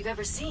anything we've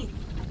ever seen.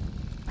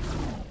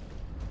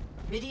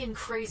 Midian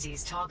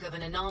crazies talk of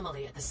an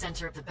anomaly at the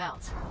center of the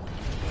belt.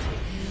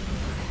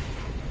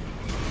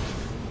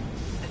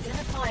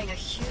 Identifying a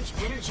huge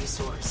energy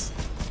source.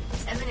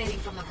 It's emanating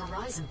from the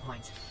horizon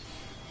point.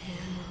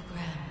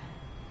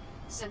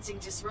 Sensing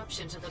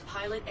disruption to the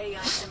pilot AI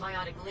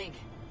symbiotic link.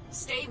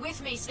 Stay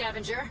with me,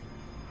 Scavenger.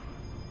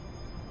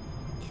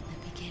 In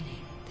the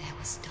beginning, there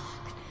was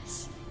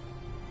darkness.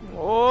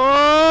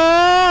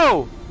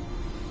 Whoa!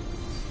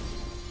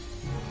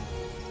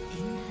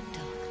 In that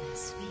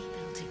darkness, we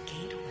built a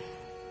gateway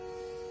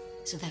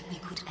so that we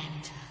could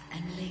enter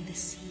and lay the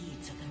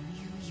seeds of a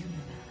new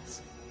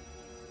universe.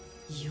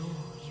 Your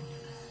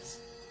universe.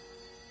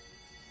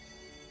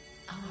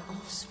 Our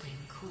offspring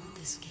called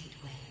this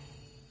gateway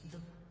the...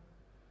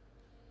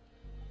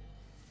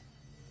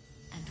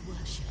 and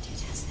worshipped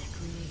it as their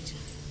creator.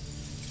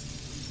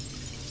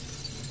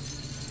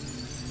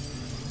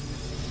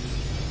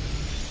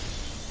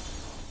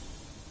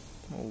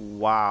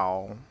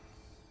 Wow.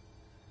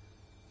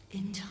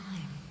 In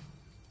time,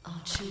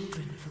 our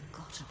children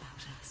forgot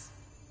about us.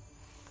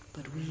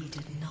 But we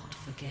did not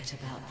forget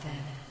about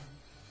them.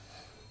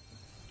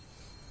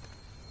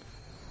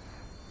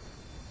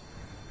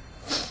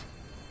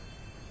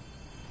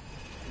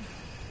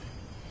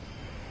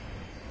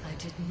 I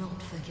did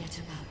not forget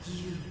about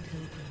you,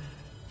 Pilgrim.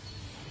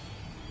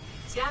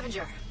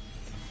 Scavenger.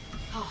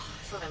 Oh,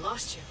 I thought I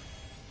lost you.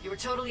 You were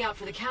totally out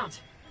for the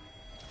count.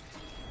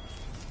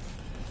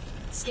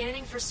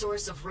 Scanning for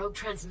source of rogue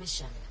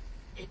transmission.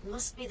 It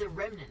must be the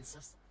remnants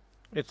of...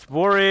 It's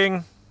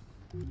boring.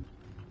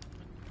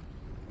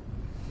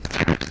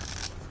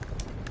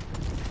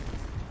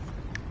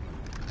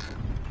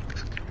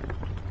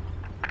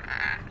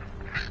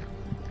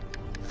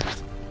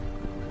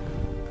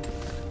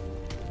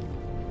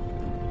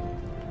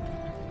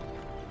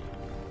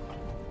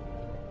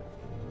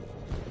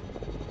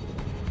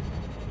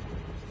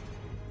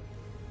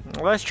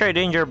 Let's try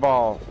Danger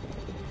Ball.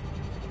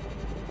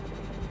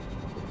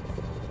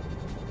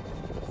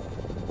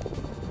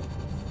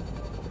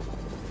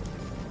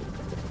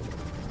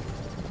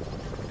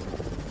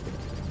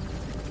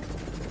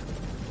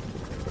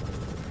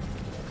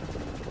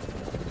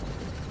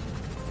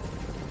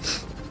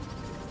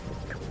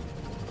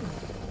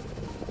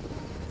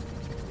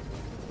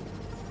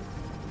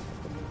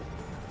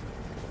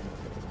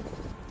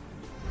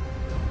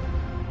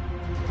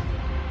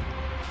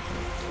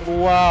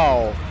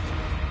 Wow.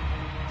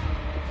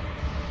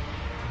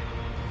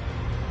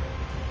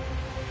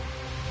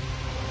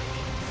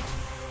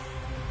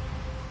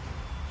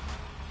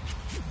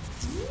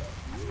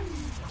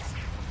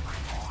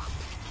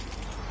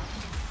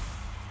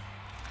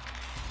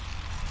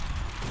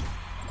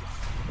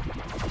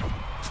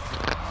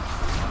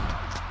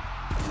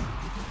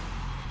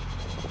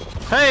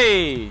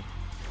 Hey!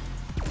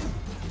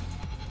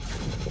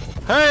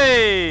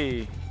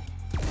 Hey!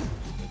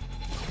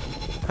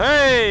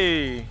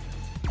 Hey!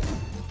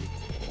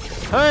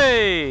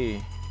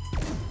 Hey!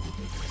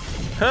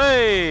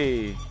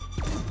 Hey!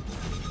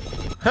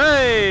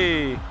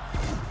 Hey!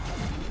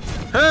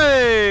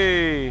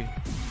 Hey!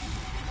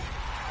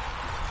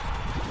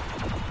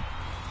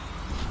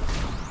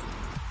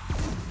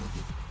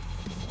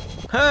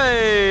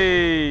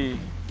 Hey!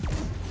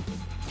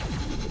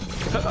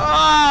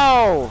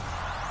 Oh!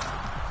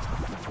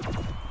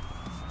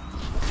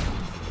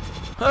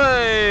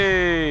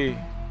 Hey!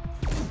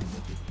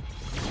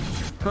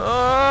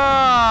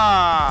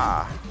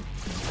 Ah!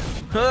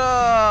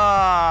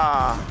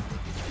 Ah!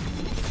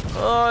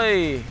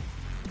 Oi!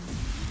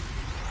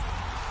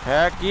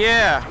 Heck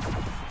yeah!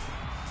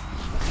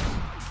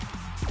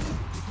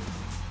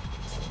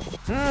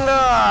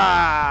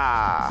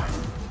 Ah!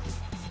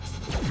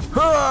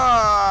 Ah!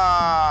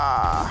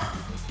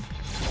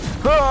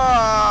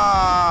 Ah!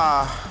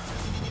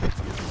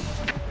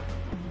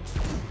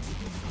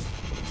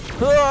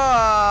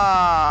 Ah!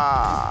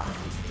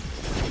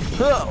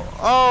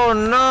 Oh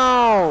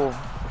no!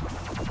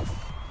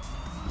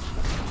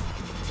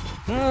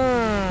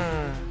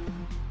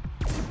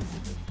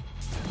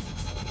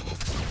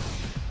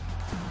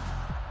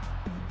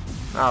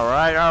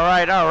 Alright,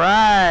 alright,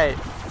 alright!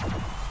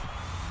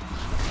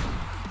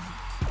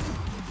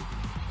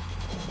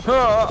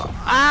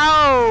 Ow!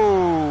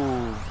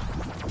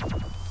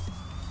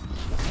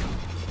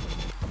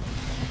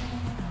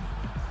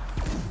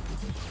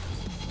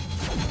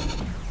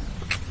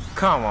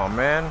 Come on,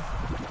 man.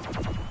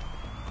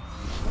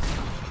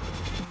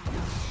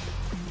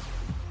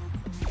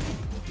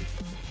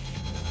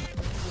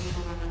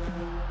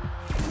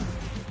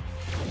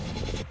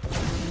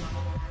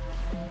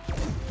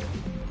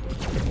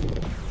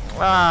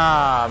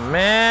 Ah,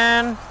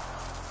 man.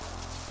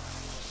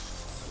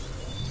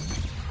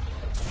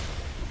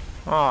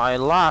 Oh, I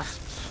lost.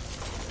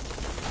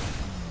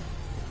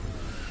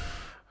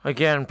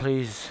 Again,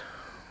 please.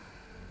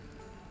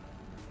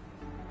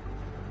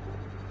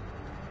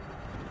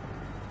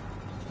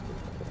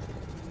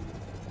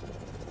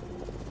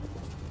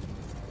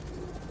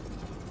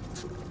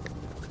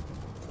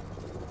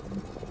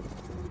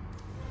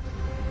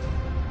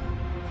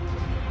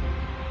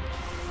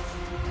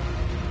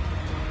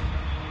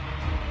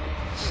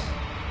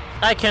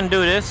 I can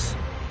do this.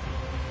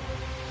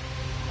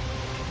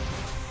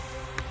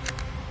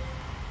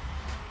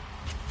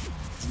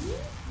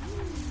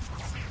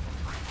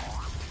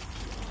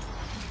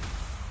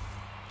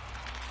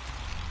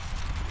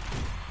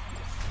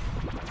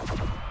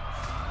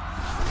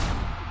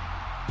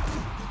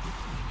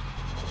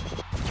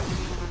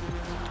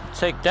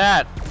 Take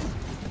that.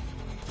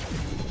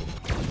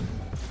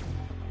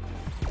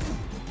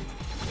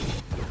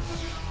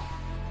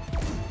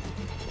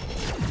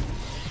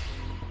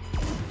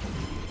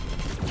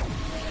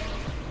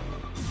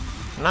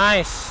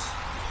 Nice.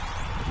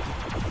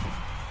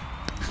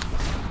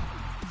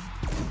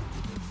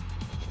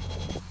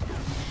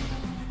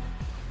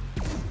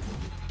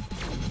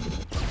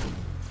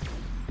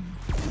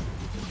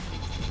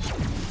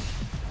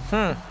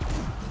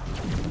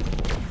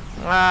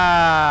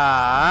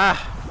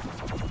 Ah.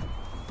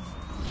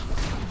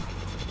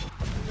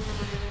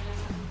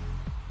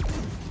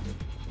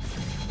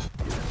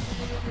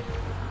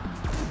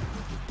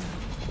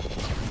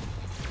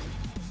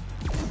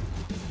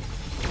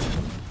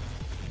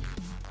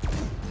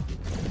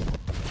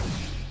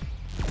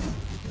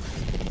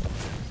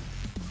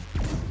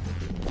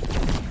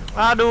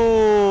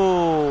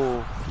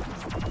 Aduh.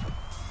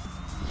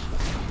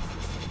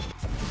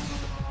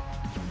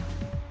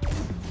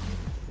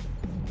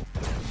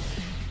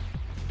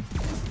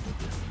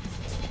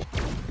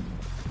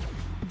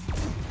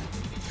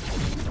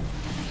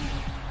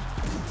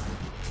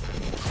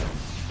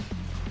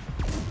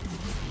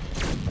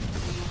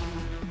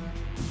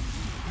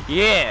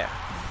 Yeah.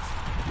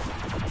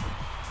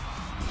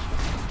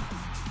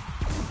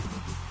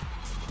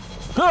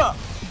 Huh.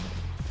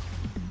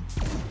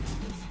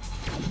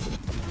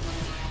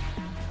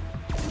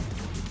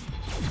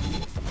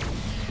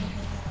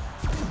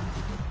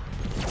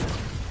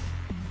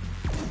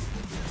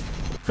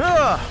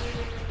 Huh.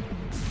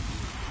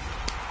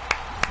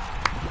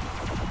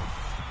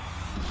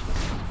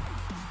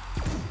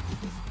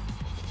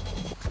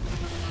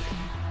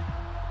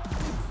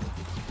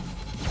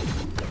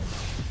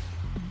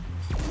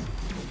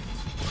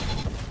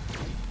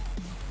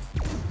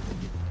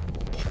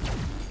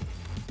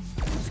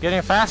 It's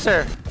getting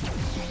faster.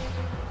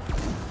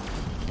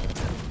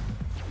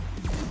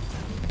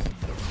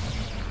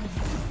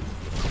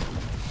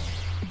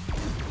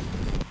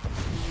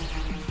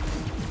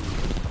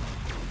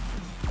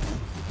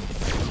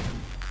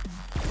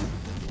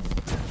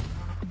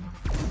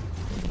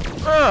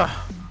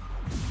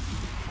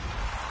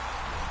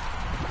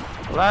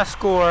 Last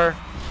score.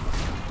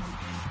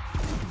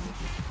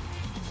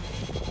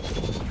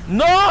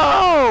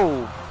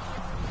 No!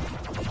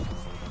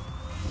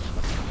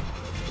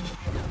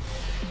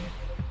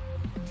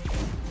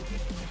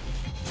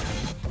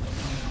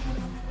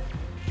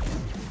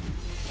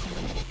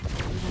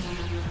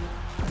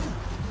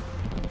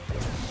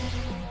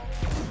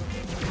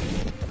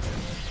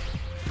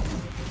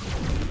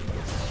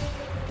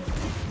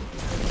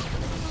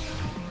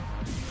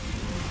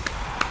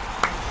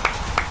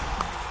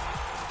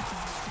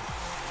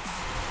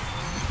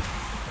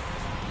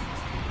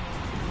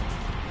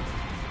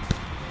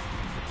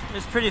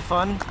 It's pretty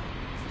fun.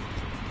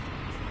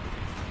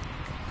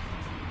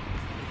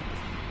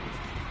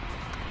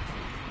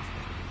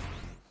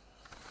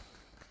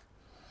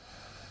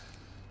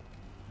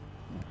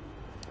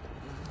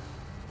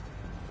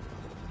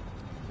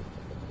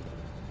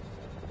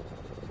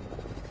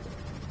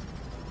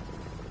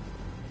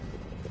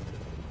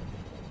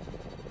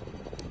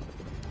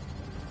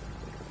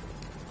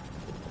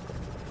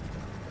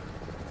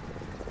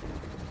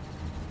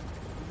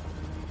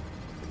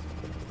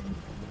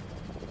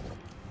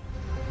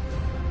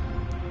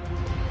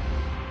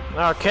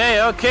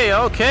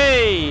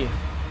 Okay.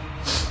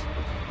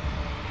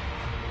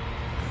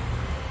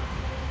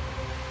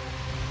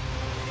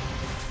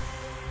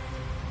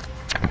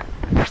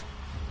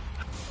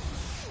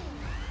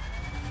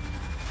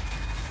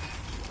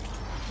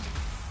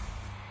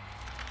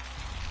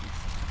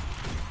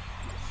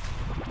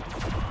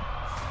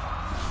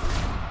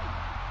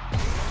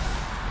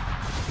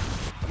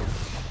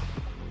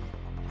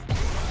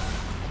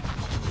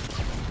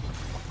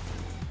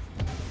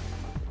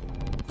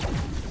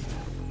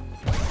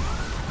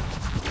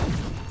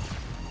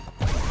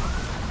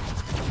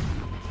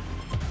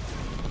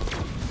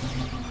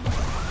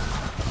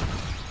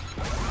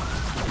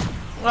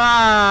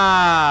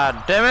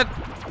 Ah, damn it.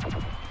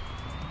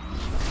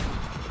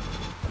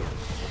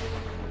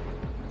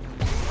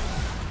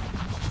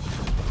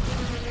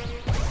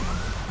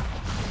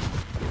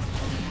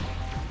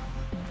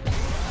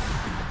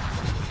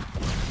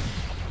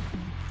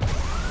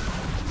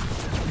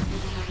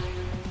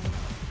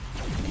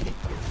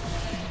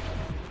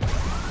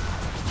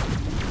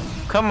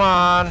 Come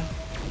on.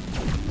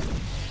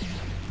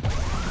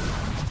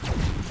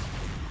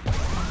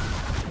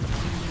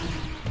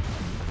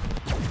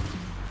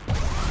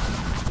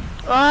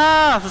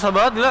 Ah, susah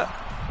banget gila.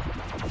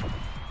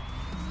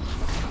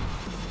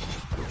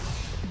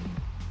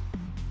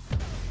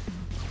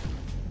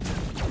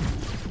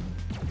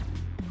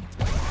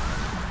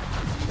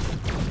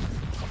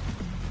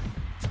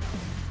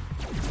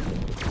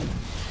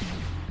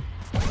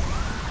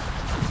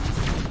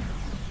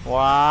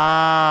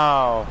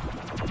 Wow.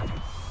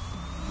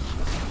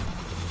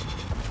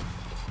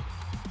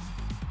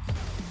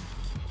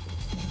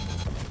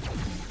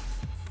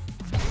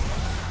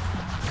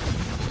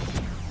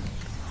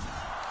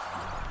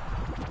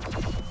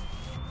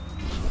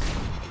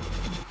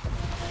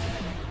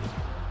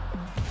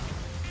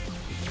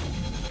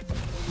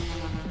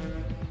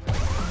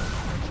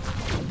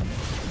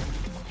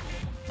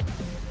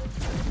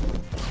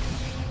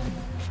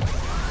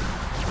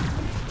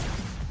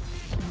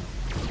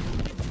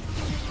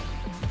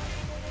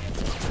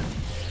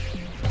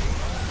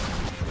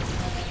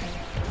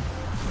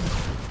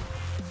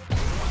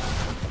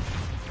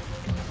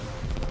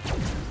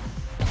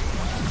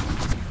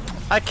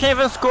 I can't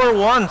even score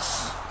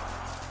once.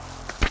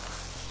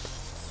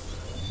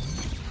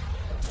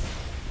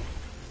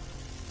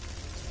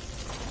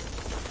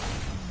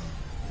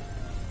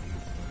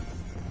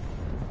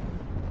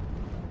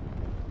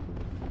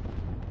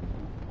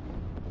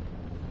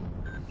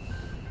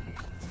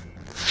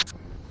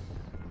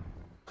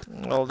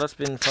 Well, that's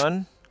been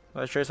fun.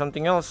 Let's try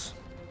something else.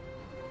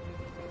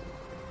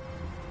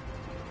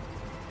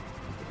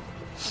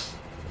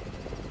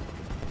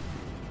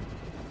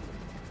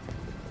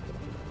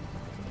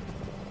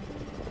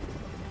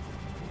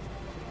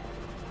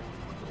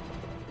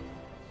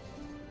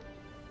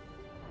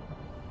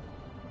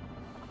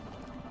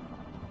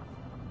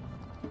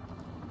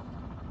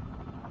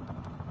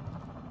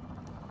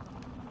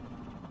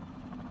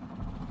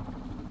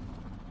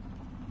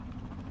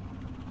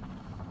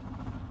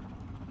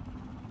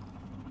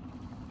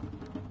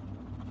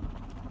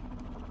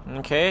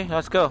 Okay,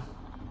 let's go.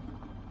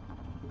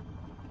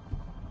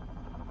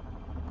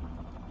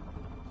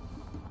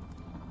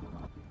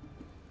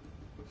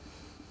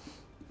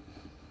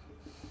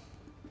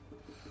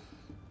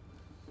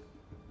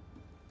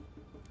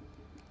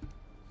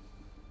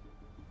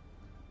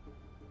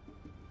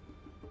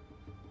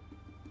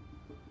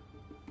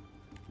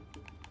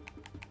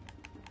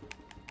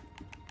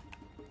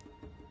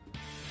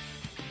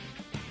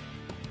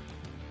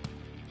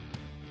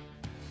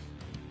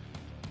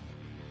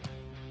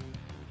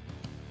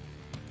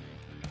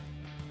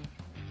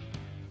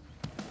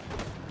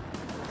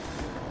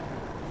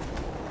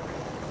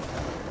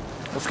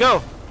 Let's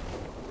go.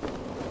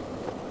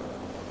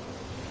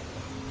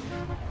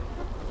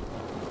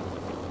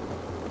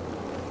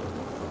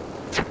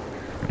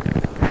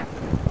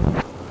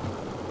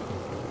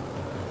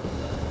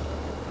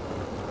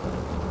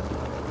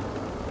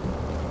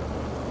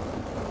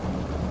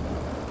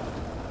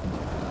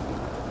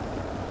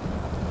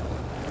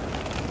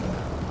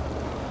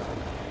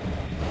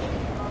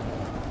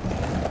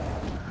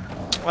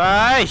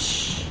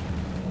 Aish.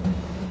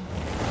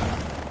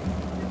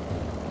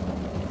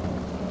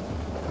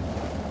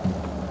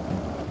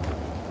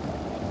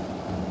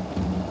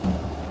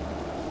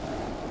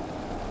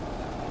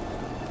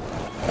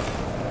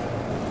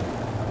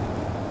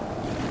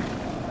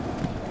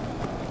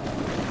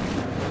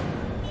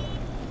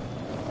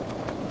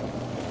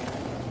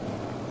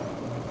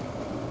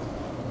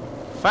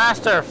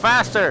 Faster,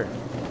 faster.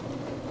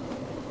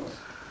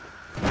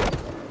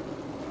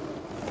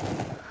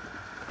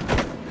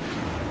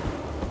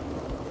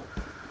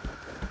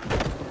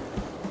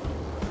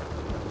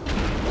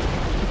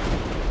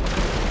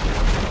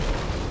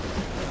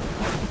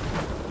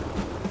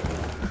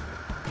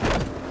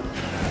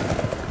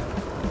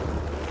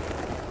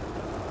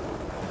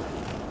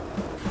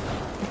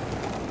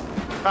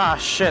 Ah,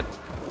 shit.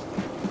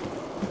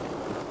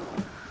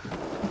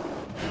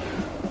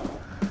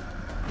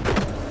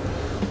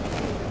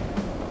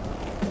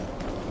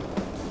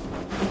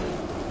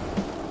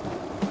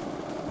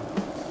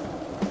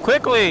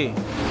 Quickly.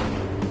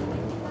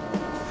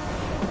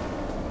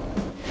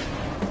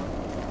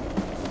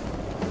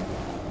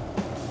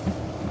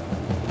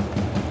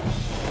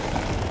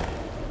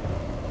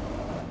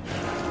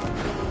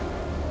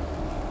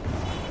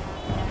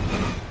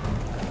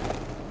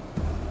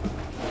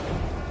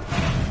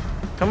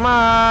 Come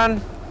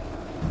on.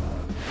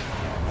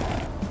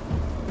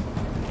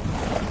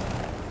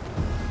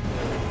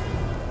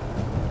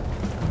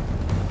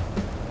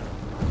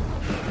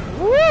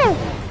 Woo!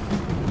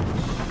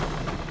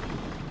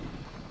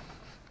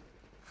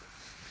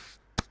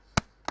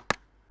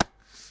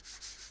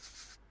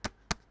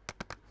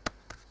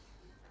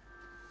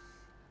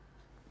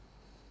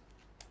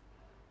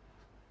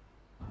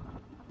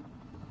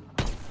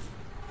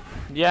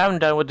 Yeah, I'm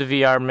done with the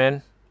VR,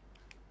 man.